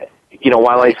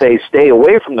while I say stay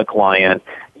away from the client,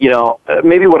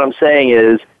 maybe what I'm saying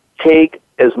is take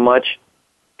as much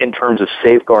in terms of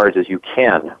safeguards as you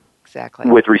can, exactly,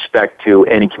 with respect to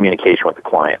any communication with the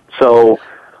client. So,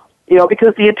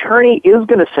 because the attorney is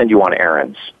going to send you on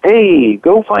errands. Hey,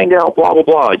 go find out blah blah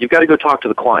blah. You've got to go talk to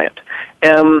the client,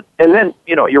 and then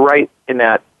you're right in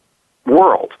that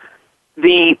world.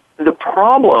 The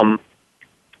problem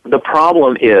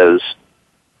is,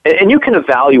 and you can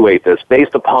evaluate this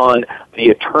based upon the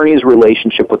attorney's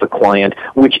relationship with the client,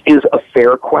 which is a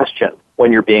fair question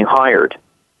when you're being hired.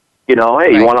 Hey,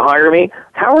 you want to hire me?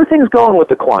 How are things going with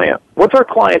the client? What's our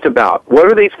client about? What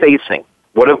are they facing?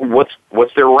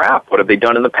 What's their rap? What have they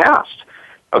done in the past?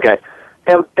 Okay,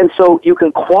 and so you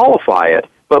can qualify it.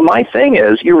 But my thing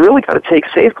is, you really got to take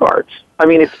safeguards. I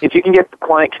mean, if you can get the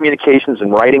client communications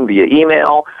in writing via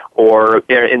email or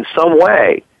in some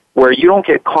way where you don't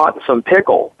get caught in some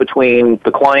pickle between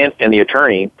the client and the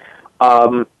attorney,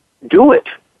 do it.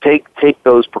 Take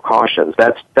those precautions.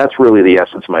 That's really the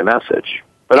essence of my message.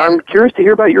 But I'm curious to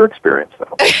hear about your experience,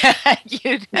 though.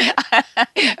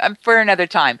 For another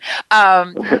time.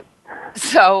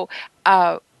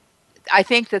 I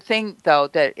think the thing, though,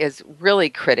 that is really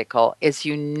critical is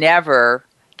you never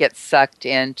get sucked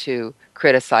into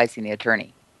criticizing the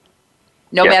attorney,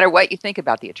 no matter what you think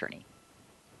about the attorney,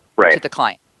 to the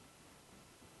client.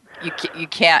 You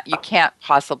can't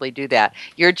possibly do that.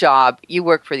 Your job, you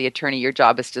work for the attorney. Your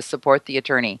job is to support the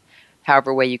attorney,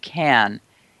 however way you can,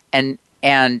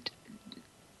 and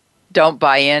don't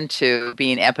buy into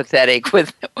being empathetic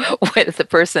with the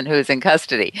person who's in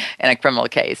custody in a criminal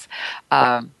case,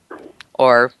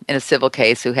 or in a civil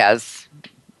case who has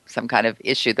some kind of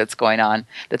issue that's going on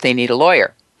that they need a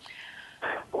lawyer.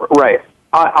 Right.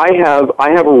 I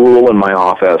have a rule in my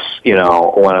office,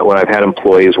 when I've had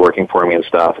employees working for me and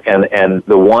stuff, and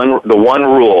the one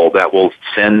rule that will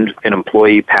send an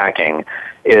employee packing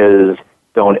is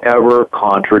don't ever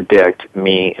contradict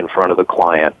me in front of the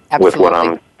client with what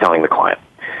I'm telling the client.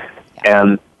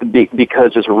 And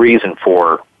because there's a reason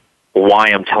for why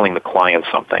I'm telling the client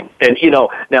something. And,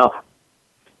 now,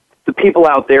 the people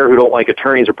out there who don't like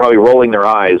attorneys are probably rolling their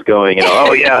eyes going,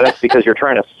 oh, yeah, that's because you're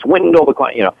trying to swindle the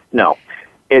client. No.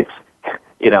 It's,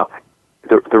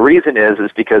 the reason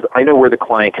is because I know where the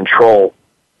client control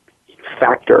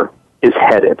factor is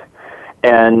headed.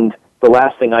 And the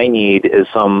last thing I need is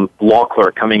some law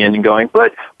clerk coming in and going,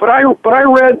 but I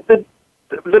read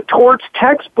the torts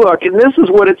textbook and this is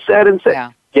what it said and said.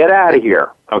 Yeah. Get out of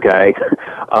here, okay?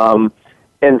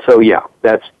 And so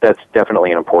that's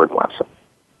definitely an important lesson.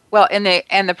 Well, and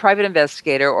the private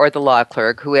investigator or the law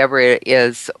clerk, whoever it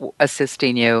is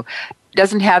assisting you,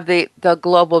 doesn't have the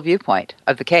global viewpoint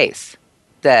of the case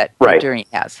that the attorney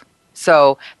has.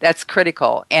 So that's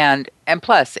critical. And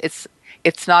plus, it's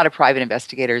not a private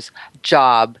investigator's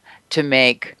job to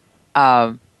make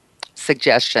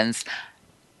suggestions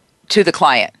to the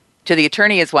client. To the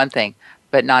attorney is one thing,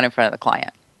 but not in front of the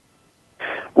client.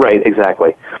 Right,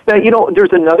 exactly. Now,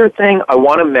 there's another thing I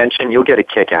want to mention. You'll get a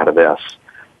kick out of this.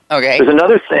 Okay. There's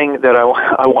another thing that I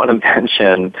want to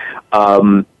mention,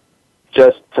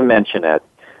 just to mention it.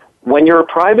 When you're a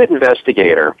private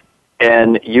investigator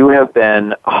and you have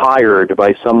been hired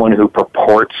by someone who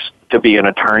purports to be an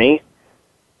attorney,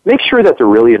 make sure that they're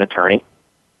really an attorney.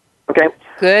 Okay?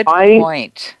 Good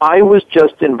point. I was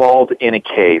just involved in a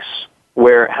case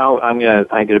where I'm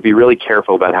going to be really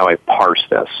careful about how I parse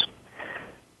this.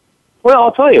 Well,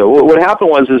 I'll tell you, what happened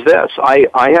was this. I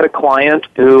had a client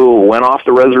who went off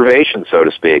the reservation, so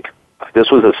to speak.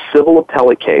 This was a civil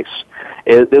appellate case.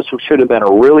 This should have been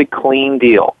a really clean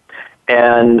deal.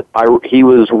 And he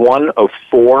was one of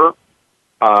 4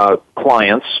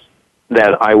 clients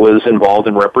that I was involved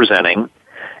in representing.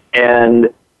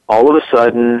 And all of a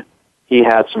sudden, he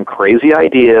had some crazy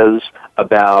ideas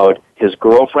about his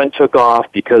girlfriend took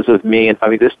off because of me. And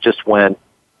this just went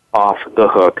off the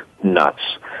hook nuts.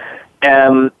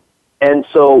 And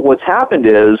so what's happened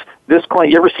is this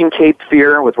client, you ever seen Cape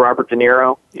Fear with Robert De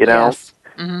Niro? Yes.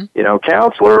 Mm-hmm.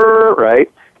 Counselor,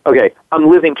 right? Okay, I'm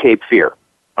living Cape Fear.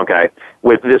 okay,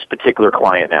 with this particular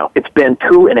client now. It's been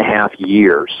 2.5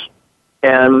 years.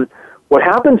 And what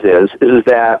happens is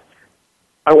that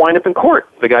I wind up in court.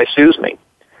 The guy sues me.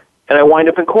 And I wind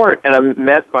up in court, and I'm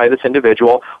met by this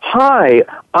individual. Hi,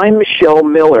 I'm Michelle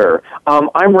Miller.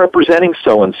 I'm representing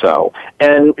so-and-so.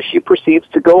 And she proceeds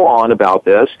to go on about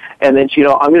this, and then,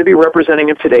 I'm going to be representing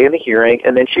him today in the hearing,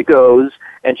 and then she goes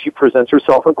and she presents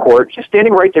herself in court. She's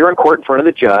standing right there in court in front of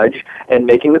the judge and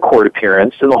making the court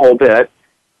appearance and the whole bit.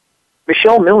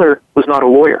 Michelle Miller was not a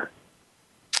lawyer.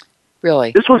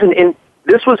 Really? This was an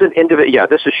individual. Yeah,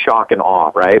 this is shock and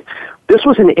awe, right? This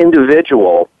was an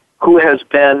individual who has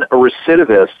been a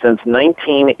recidivist since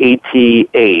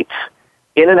 1988,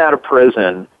 in and out of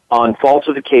prison on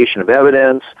falsification of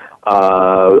evidence,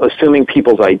 assuming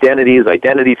people's identities,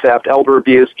 identity theft, elder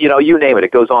abuse, you name it.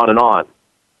 It goes on and on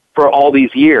for all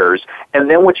these years. And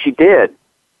then what she did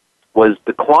was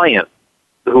the client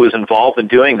who was involved in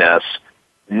doing this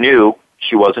knew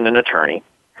she wasn't an attorney.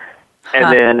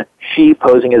 And then she,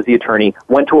 posing as the attorney,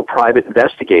 went to a private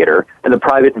investigator, and the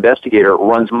private investigator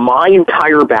runs my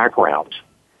entire background,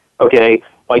 okay,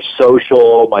 my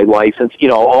social, my license,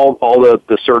 all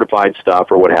the certified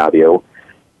stuff or what have you,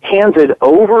 hands it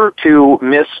over to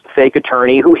Miss Fake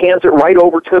Attorney, who hands it right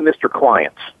over to Mr.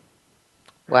 Client.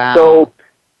 Wow. So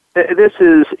this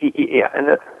is,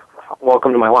 and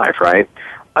welcome to my life, right?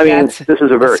 I mean, this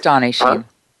is a very astonishing.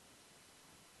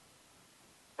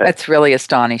 That's really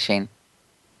astonishing.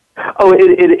 Oh,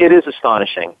 it is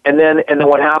astonishing. And then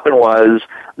what happened was,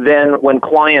 then when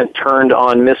client turned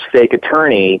on Miss Fake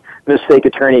Attorney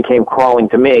came crawling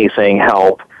to me saying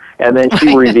help, and then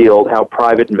she revealed how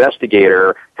private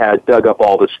investigator had dug up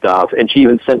all this stuff, and she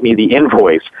even sent me the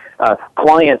invoice.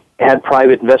 Client had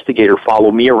private investigator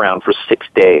follow me around for 6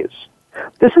 days.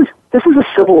 This is a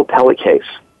civil appellate case.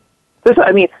 This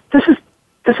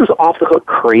is off the hook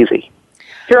crazy.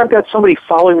 Here I've got somebody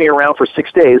following me around for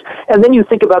 6 days, and then you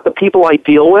think about the people I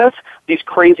deal with, these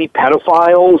crazy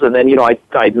pedophiles, and then, I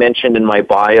mentioned in my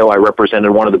bio I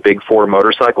represented one of the big 4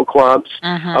 motorcycle clubs,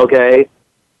 okay?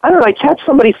 I don't know, I catch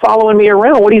somebody following me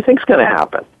around, what do you think's going to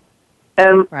happen?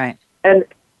 And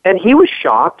he was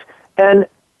shocked, and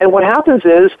what happens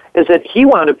is that he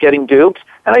wound up getting duped,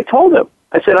 and I told him,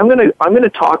 I said, I'm going to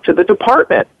talk to the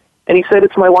department, and he said,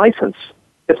 it's my license.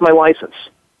 It's my license.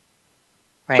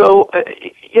 Right. So,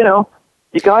 you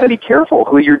got to be careful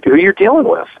who you're dealing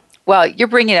with. Well, you're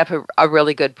bringing up a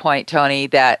really good point, Tony,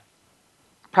 that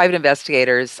private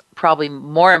investigators, probably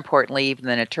more importantly even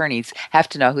than attorneys, have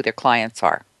to know who their clients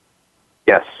are.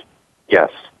 Yes.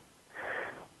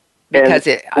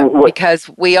 Because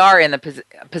we are in the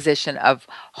position of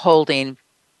holding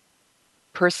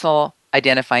personal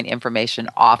identifying information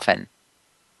often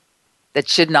that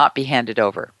should not be handed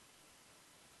over.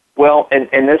 Well,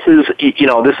 and this is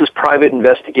private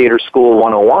investigator school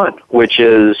 101, which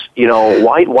is,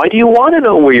 why do you want to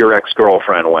know where your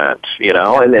ex-girlfriend went,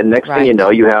 and then next thing you know,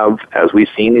 you have, as we've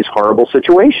seen, these horrible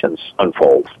situations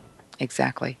unfold.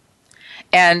 Exactly.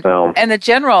 And the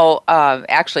general,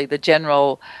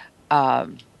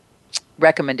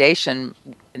 recommendation,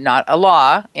 not a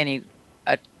law,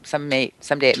 someday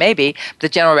it may be, but the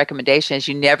general recommendation is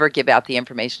you never give out the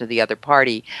information to the other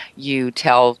party. You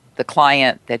tell the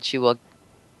client that you will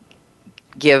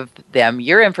give them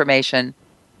your information,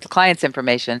 the client's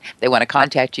information. They want to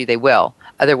contact you, they will.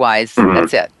 Otherwise,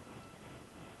 that's it.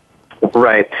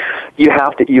 Right. You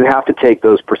have to take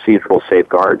those procedural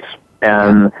safeguards.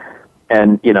 And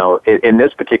in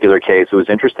this particular case, it was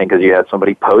interesting because you had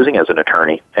somebody posing as an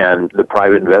attorney, and the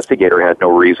private investigator had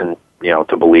no reason,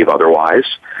 to believe otherwise.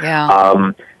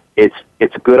 Yeah. It's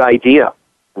a good idea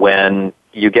when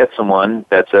you get someone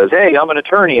that says, hey, I'm an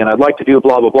attorney and I'd like to do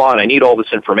blah, blah, blah, and I need all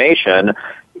this information.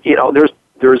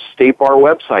 There's state bar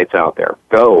websites out there.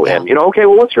 Go and, okay,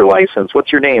 well, what's your license?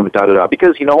 What's your name? Da-da-da.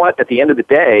 Because you know what? At the end of the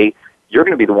day, you're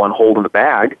going to be the one holding the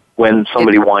bag when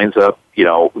somebody winds up,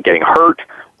 getting hurt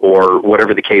or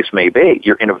whatever the case may be.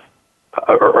 You're in a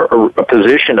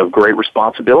position of great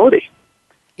responsibility.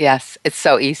 Yes, it's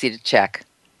so easy to check.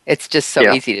 It's just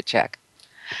so easy to check.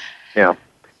 Yeah.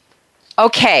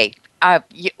 Okay.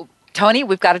 Tony,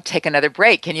 we've got to take another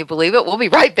break. Can you believe it? We'll be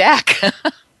right back.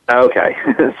 Okay.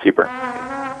 Super.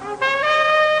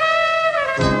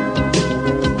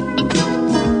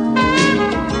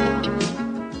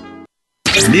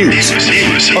 News,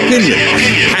 opinion,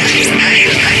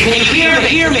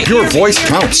 your voice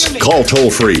counts. Call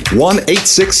toll-free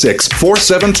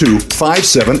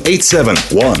 1-866-472-5787.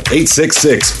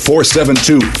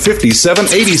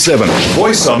 1-866-472-5787.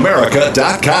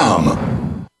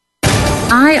 VoiceAmerica.com.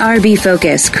 IRB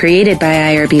Focus, created by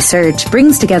IRB Search,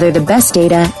 brings together the best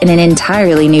data in an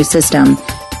entirely new system.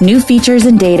 New features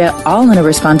and data, all in a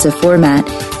responsive format,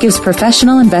 gives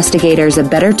professional investigators a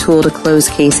better tool to close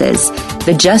cases.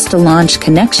 The just-launched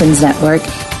Connections Network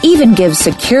even gives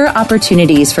secure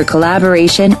opportunities for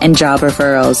collaboration and job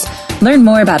referrals. Learn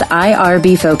more about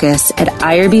IRB Focus at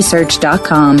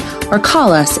irbsearch.com or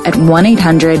call us at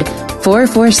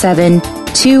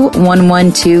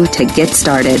 1-800-447-2112 to get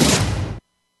started.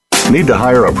 Need to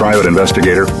hire a private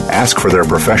investigator? Ask for their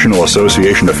professional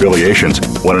association affiliations.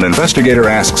 When an investigator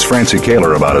asks Francie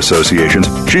Kaler about associations,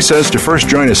 she says to first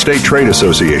join a state trade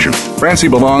association. Francie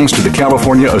belongs to the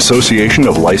California Association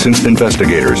of Licensed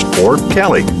Investigators, or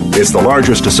CALI. It's the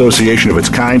largest association of its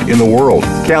kind in the world.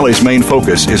 CALI's main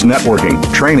focus is networking,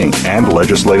 training, and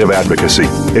legislative advocacy.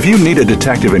 If you need a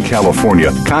detective in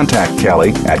California, contact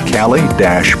CALI at cali-pi.org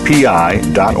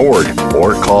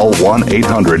or call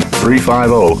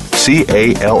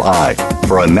 1-800-350-CALI.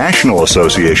 For a national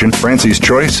association, Francie's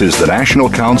choice is the National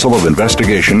Council of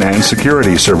Investigation and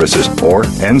Security Services, or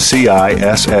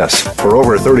NCISS. For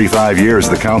over 35 years,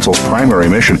 the Council's primary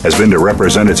mission has been to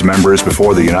represent its members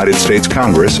before the United States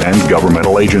Congress and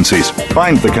governmental agencies.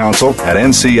 Find the Council at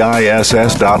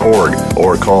nciss.org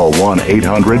or call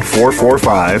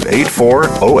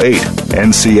 1-800-445-8408.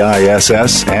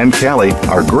 NCISS and CALI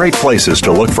are great places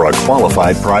to look for a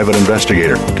qualified private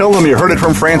investigator. Tell them you heard it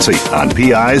from Francie on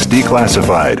PI's Declassified.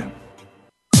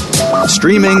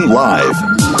 Streaming live,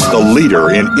 the leader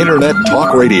in Internet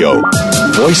talk radio,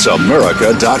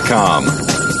 voiceamerica.com.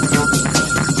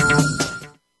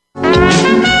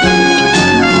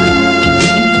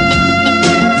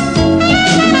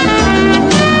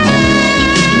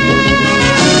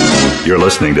 You're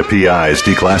listening to PI's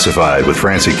Declassified with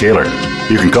Francie Kaler.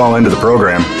 You can call into the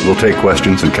program. We'll take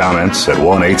questions and comments at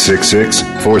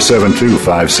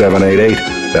 1-866-472-5788.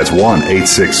 That's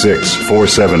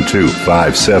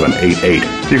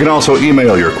 1-866-472-5788. You can also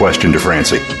email your question to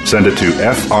Francie. Send it to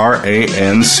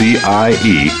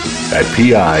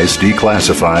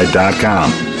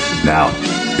francie@pisdeclassified.com. Now,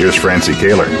 here's Francie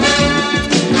Kaler.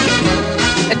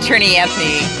 Attorney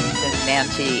Anthony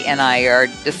Zinnanti and I are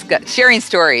sharing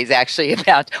stories, actually,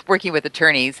 about working with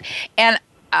attorneys. And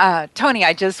Tony,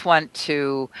 I just want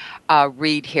to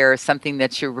read here something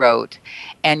that you wrote.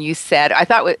 And you said, I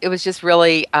thought it was just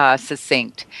really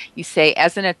succinct. You say,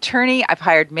 as an attorney, I've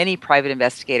hired many private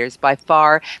investigators. By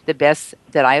far, the best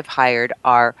that I have hired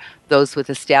are those with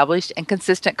established and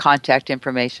consistent contact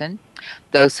information,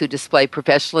 those who display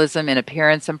professionalism in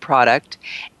appearance and product,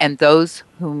 and those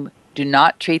whom do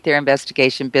not treat their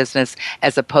investigation business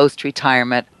as a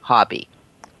post-retirement hobby.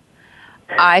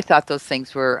 I thought those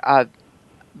things were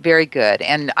very good,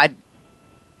 and I'd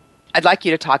like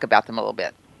you to talk about them a little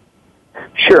bit.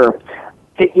 Sure.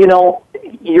 You know,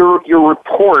 your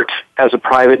report as a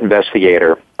private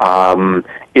investigator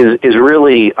is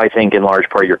really, I think, in large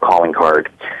part your calling card.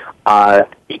 You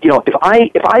know, if I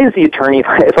as the attorney,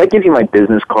 if I give you my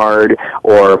business card,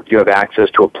 or you have access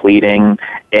to a pleading,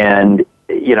 and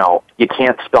you know, you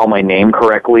can't spell my name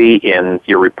correctly in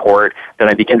your report, then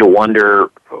I begin to wonder,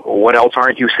 what else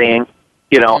aren't you seeing?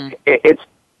 You know, it's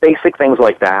basic things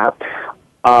like that.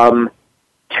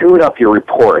 Tune up your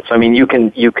reports. I mean, you can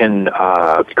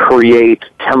create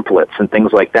templates and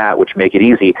things like that, which make it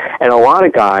easy. And a lot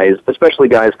of guys, especially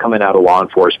guys coming out of law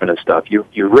enforcement and stuff, you've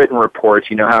written reports,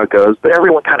 you know how it goes, but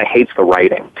everyone kind of hates the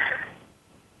writing.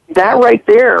 That right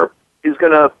there is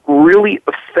going to really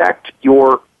affect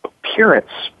your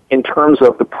appearance in terms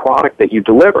of the product that you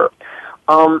deliver.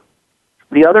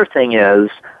 The other thing is,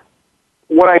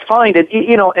 what I find,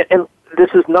 you know, and this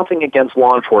is nothing against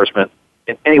law enforcement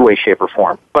in any way, shape, or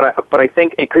form, but I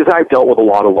think, because I've dealt with a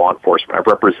lot of law enforcement, I've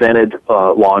represented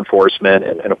law enforcement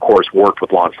and, of course, worked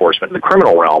with law enforcement in the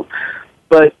criminal realm.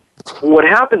 But what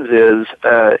happens is,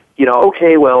 you know,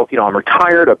 okay, well, you know, I'm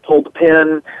retired, I pulled the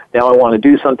pin, now I want to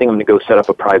do something, I'm going to go set up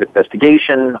a private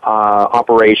investigation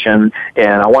operation,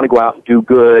 and I want to go out and do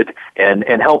good and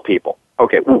help people.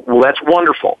 Okay, well, that's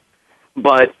wonderful.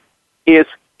 But if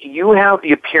you have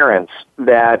the appearance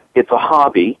that it's a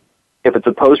hobby, if it's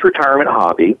a post-retirement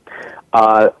hobby,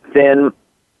 then,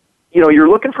 you know, you're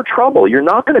looking for trouble. You're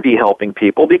not going to be helping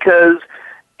people, because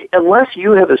unless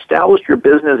you have established your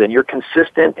business and you're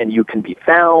consistent and you can be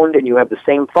found and you have the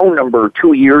same phone number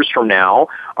 2 years from now,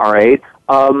 all right,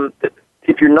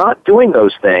 if you're not doing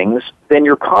those things, then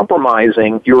you're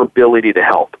compromising your ability to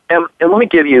help. And let me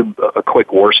give you a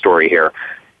quick war story here.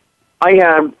 I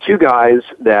had two guys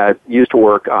that used to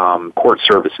work court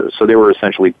services, so they were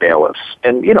essentially bailiffs,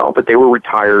 and you know, but they were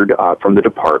retired from the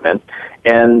department,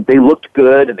 and they looked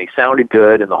good and they sounded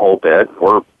good and the whole bit.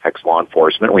 We're ex-law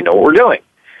enforcement, we know what we're doing,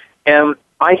 and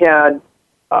I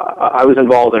was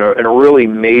involved in a really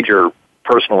major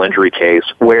personal injury case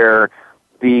where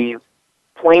the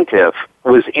plaintiff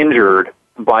was injured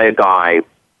by a guy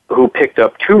who picked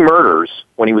up 2 murders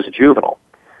when he was a juvenile.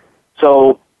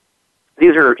 So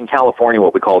these are, in California,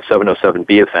 what we call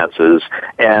 707B offenses,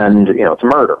 and, it's a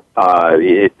murder.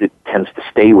 It tends to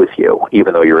stay with you,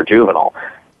 even though you're a juvenile.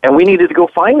 And we needed to go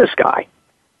find this guy.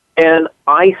 And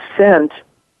I sent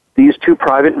these 2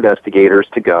 private investigators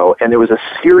to go, and there was a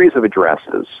series of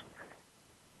addresses.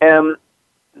 And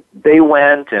they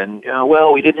went and,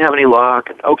 we didn't have any luck.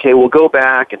 And, okay, we'll go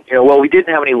back. And, we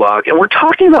didn't have any luck. And we're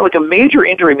talking about like a major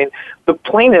injury. I mean, the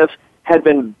plaintiff had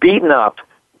been beaten up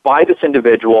by this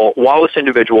individual while this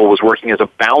individual was working as a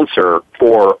bouncer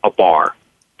for a bar.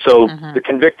 So the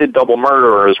convicted double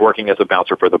murderer is working as a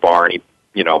bouncer for the bar, and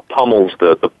he, pummels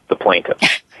the plaintiff.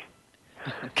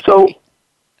 Okay. So,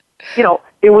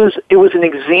 it was an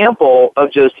example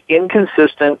of just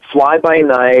inconsistent,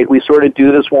 fly-by-night, we sort of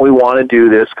do this when we want to do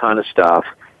this kind of stuff.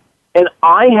 And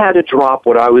I had to drop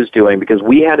what I was doing because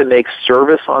we had to make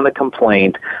service on the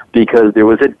complaint because there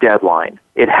was a deadline.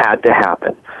 It had to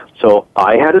happen. So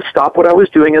I had to stop what I was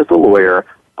doing as the lawyer.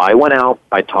 I went out,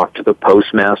 I talked to the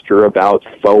postmaster about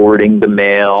forwarding the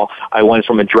mail. I went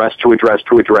from address to address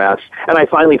to address, and I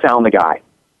finally found the guy.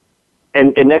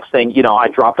 And next thing, I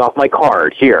dropped off my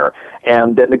card here,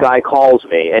 and then the guy calls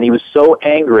me, and he was so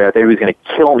angry I thought he was going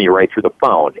to kill me right through the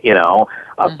phone.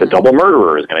 The double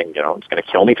murderer is going to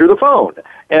kill me through the phone.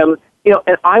 And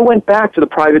and I went back to the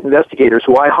private investigators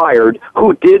who I hired,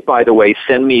 who did, by the way,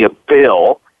 send me a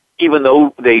bill, even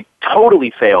though they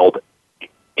totally failed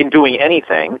in doing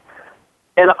anything,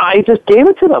 and I just gave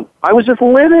it to them. I was just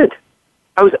livid.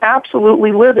 I was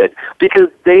absolutely livid because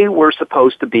they were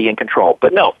supposed to be in control.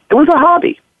 But no, it was a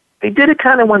hobby. They did it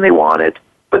kind of when they wanted,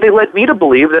 but they led me to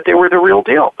believe that they were the real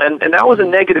deal, and that was a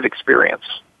negative experience.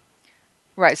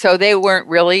 Right, so they weren't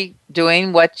really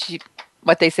doing what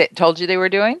they told you they were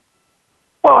doing?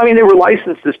 Well, I mean, they were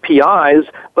licensed as PIs,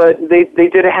 but they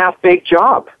did a half-baked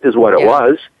job is what it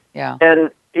was. Yeah.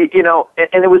 And, and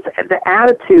it was the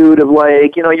attitude of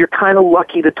like, you're kind of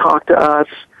lucky to talk to us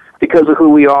because of who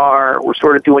we are. We're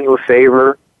sort of doing you a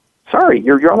favor. Sorry,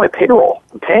 you're on my payroll.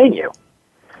 I'm paying you.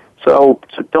 So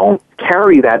don't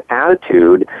carry that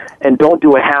attitude and don't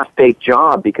do a half-baked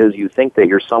job because you think that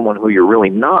you're someone who you're really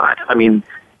not. I mean,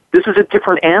 this is a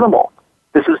different animal.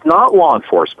 This is not law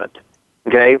enforcement,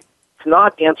 okay? It's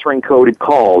not answering coded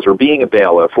calls or being a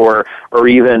bailiff or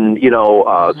even,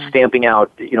 stamping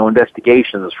out,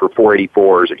 investigations for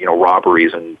 484s,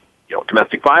 robberies and,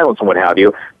 domestic violence and what have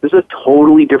you. This is a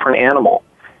totally different animal.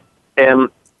 And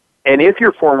if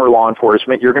you're former law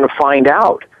enforcement, you're going to find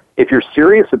out, if you're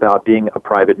serious about being a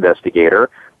private investigator,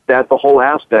 that the whole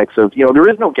aspects of, there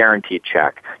is no guaranteed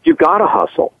check. You've got to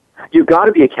hustle. You've got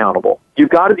to be accountable. You've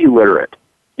got to be literate.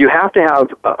 You have to have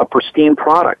a pristine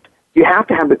product. You have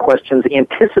to have the questions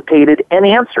anticipated and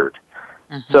answered.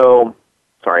 So,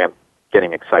 sorry, I'm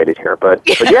getting excited here, but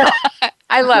yeah.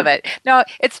 I love it. No,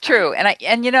 it's true. And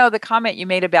the comment you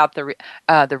made about the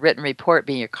written report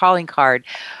being your calling card,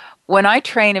 when I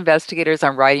train investigators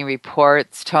on writing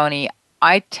reports, Tony,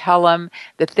 I tell them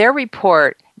that their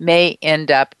report may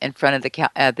end up in front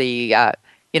of the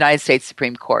United States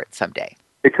Supreme Court someday.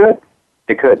 It could.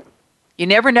 You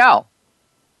never know.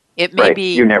 It may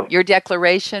be your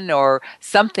declaration or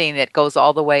something that goes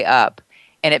all the way up,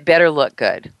 and it better look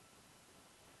good.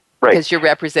 Right. Because you're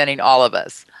representing all of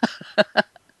us.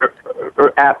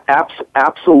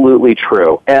 Absolutely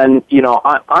true. And,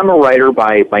 I'm a writer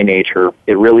by nature.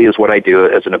 It really is what I do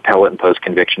as an appellate and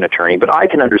post-conviction attorney, but I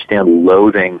can understand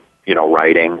loathing,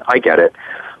 writing. I get it.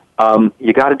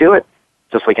 You got to do it,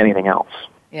 just like anything else.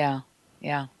 Yeah.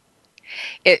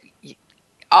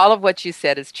 All of what you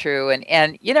said is true,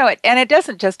 and it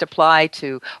doesn't just apply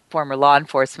to former law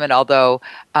enforcement, although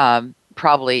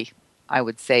probably I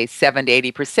would say 70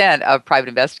 to 80% of private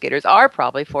investigators are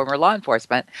probably former law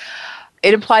enforcement.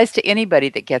 It applies to anybody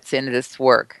that gets into this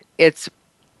work.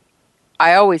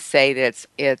 I always say that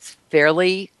it's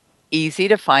fairly easy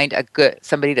to find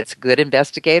somebody that's a good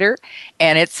investigator,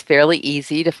 and it's fairly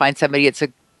easy to find somebody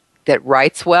that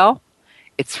writes well.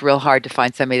 It's real hard to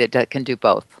find somebody that can do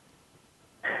both.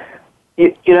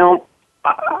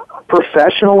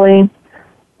 Professionally,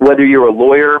 whether you're a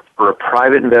lawyer or a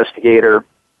private investigator,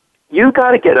 you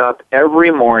got to get up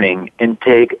every morning and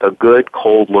take a good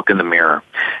cold look in the mirror.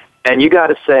 And you got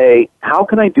to say, how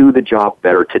can I do the job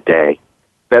better today,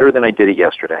 better than I did it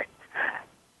yesterday?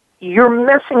 You're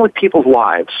messing with people's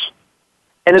lives.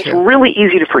 And it's really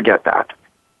easy to forget that.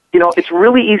 It's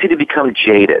really easy to become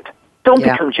jaded. Don't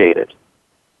become jaded.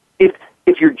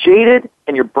 If you're jaded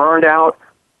and you're burned out,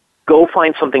 go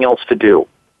find something else to do.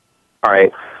 All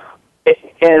right?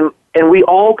 and we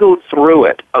all go through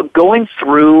it. Going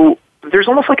through, there's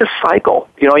almost like a cycle.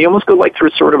 You know, you almost go like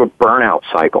through sort of a burnout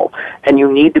cycle, and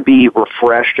you need to be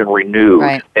refreshed and renewed,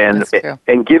 right.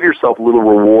 and give yourself little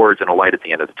rewards and a light at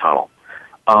the end of the tunnel.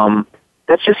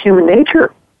 That's just human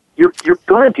nature. You're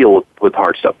going to deal with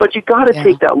hard stuff, but you got to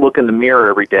take that look in the mirror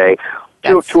every day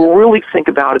to really think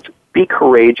about it, to be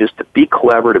courageous, to be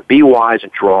clever, to be wise,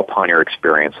 and draw upon your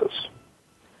experiences.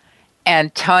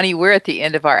 And Tony, we're at the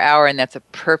end of our hour, and that's a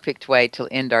perfect way to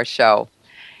end our show.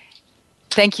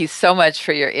 Thank you so much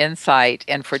for your insight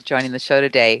and for joining the show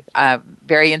today.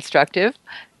 Very instructive.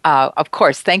 Of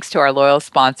course, thanks to our loyal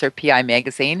sponsor, PI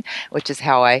Magazine, which is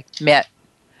how I met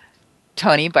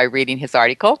Tony, by reading his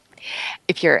article.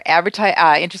 If you're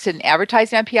interested in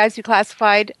advertising on PIs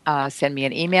Declassified, send me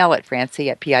an email at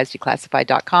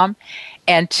francie@pisdeclassified.com.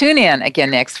 And tune in again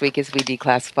next week as we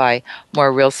declassify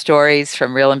more real stories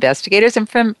from real investigators and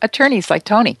from attorneys like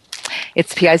Tony.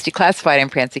 It's PIs Declassified. I'm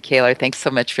Francie Kaler. Thanks so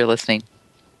much for listening.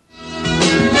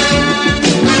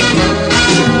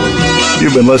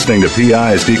 You've been listening to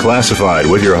PIs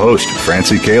Declassified with your host,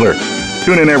 Francie Kaler.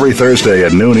 Tune in every Thursday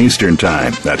at noon Eastern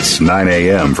Time. That's 9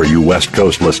 a.m. for you West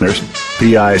Coast listeners.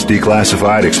 PIs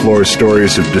Declassified explores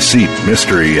stories of deceit,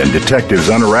 mystery, and detectives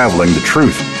unraveling the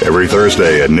truth. Every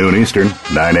Thursday at noon Eastern,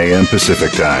 9 a.m.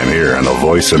 Pacific Time here on the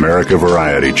Voice America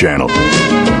Variety Channel.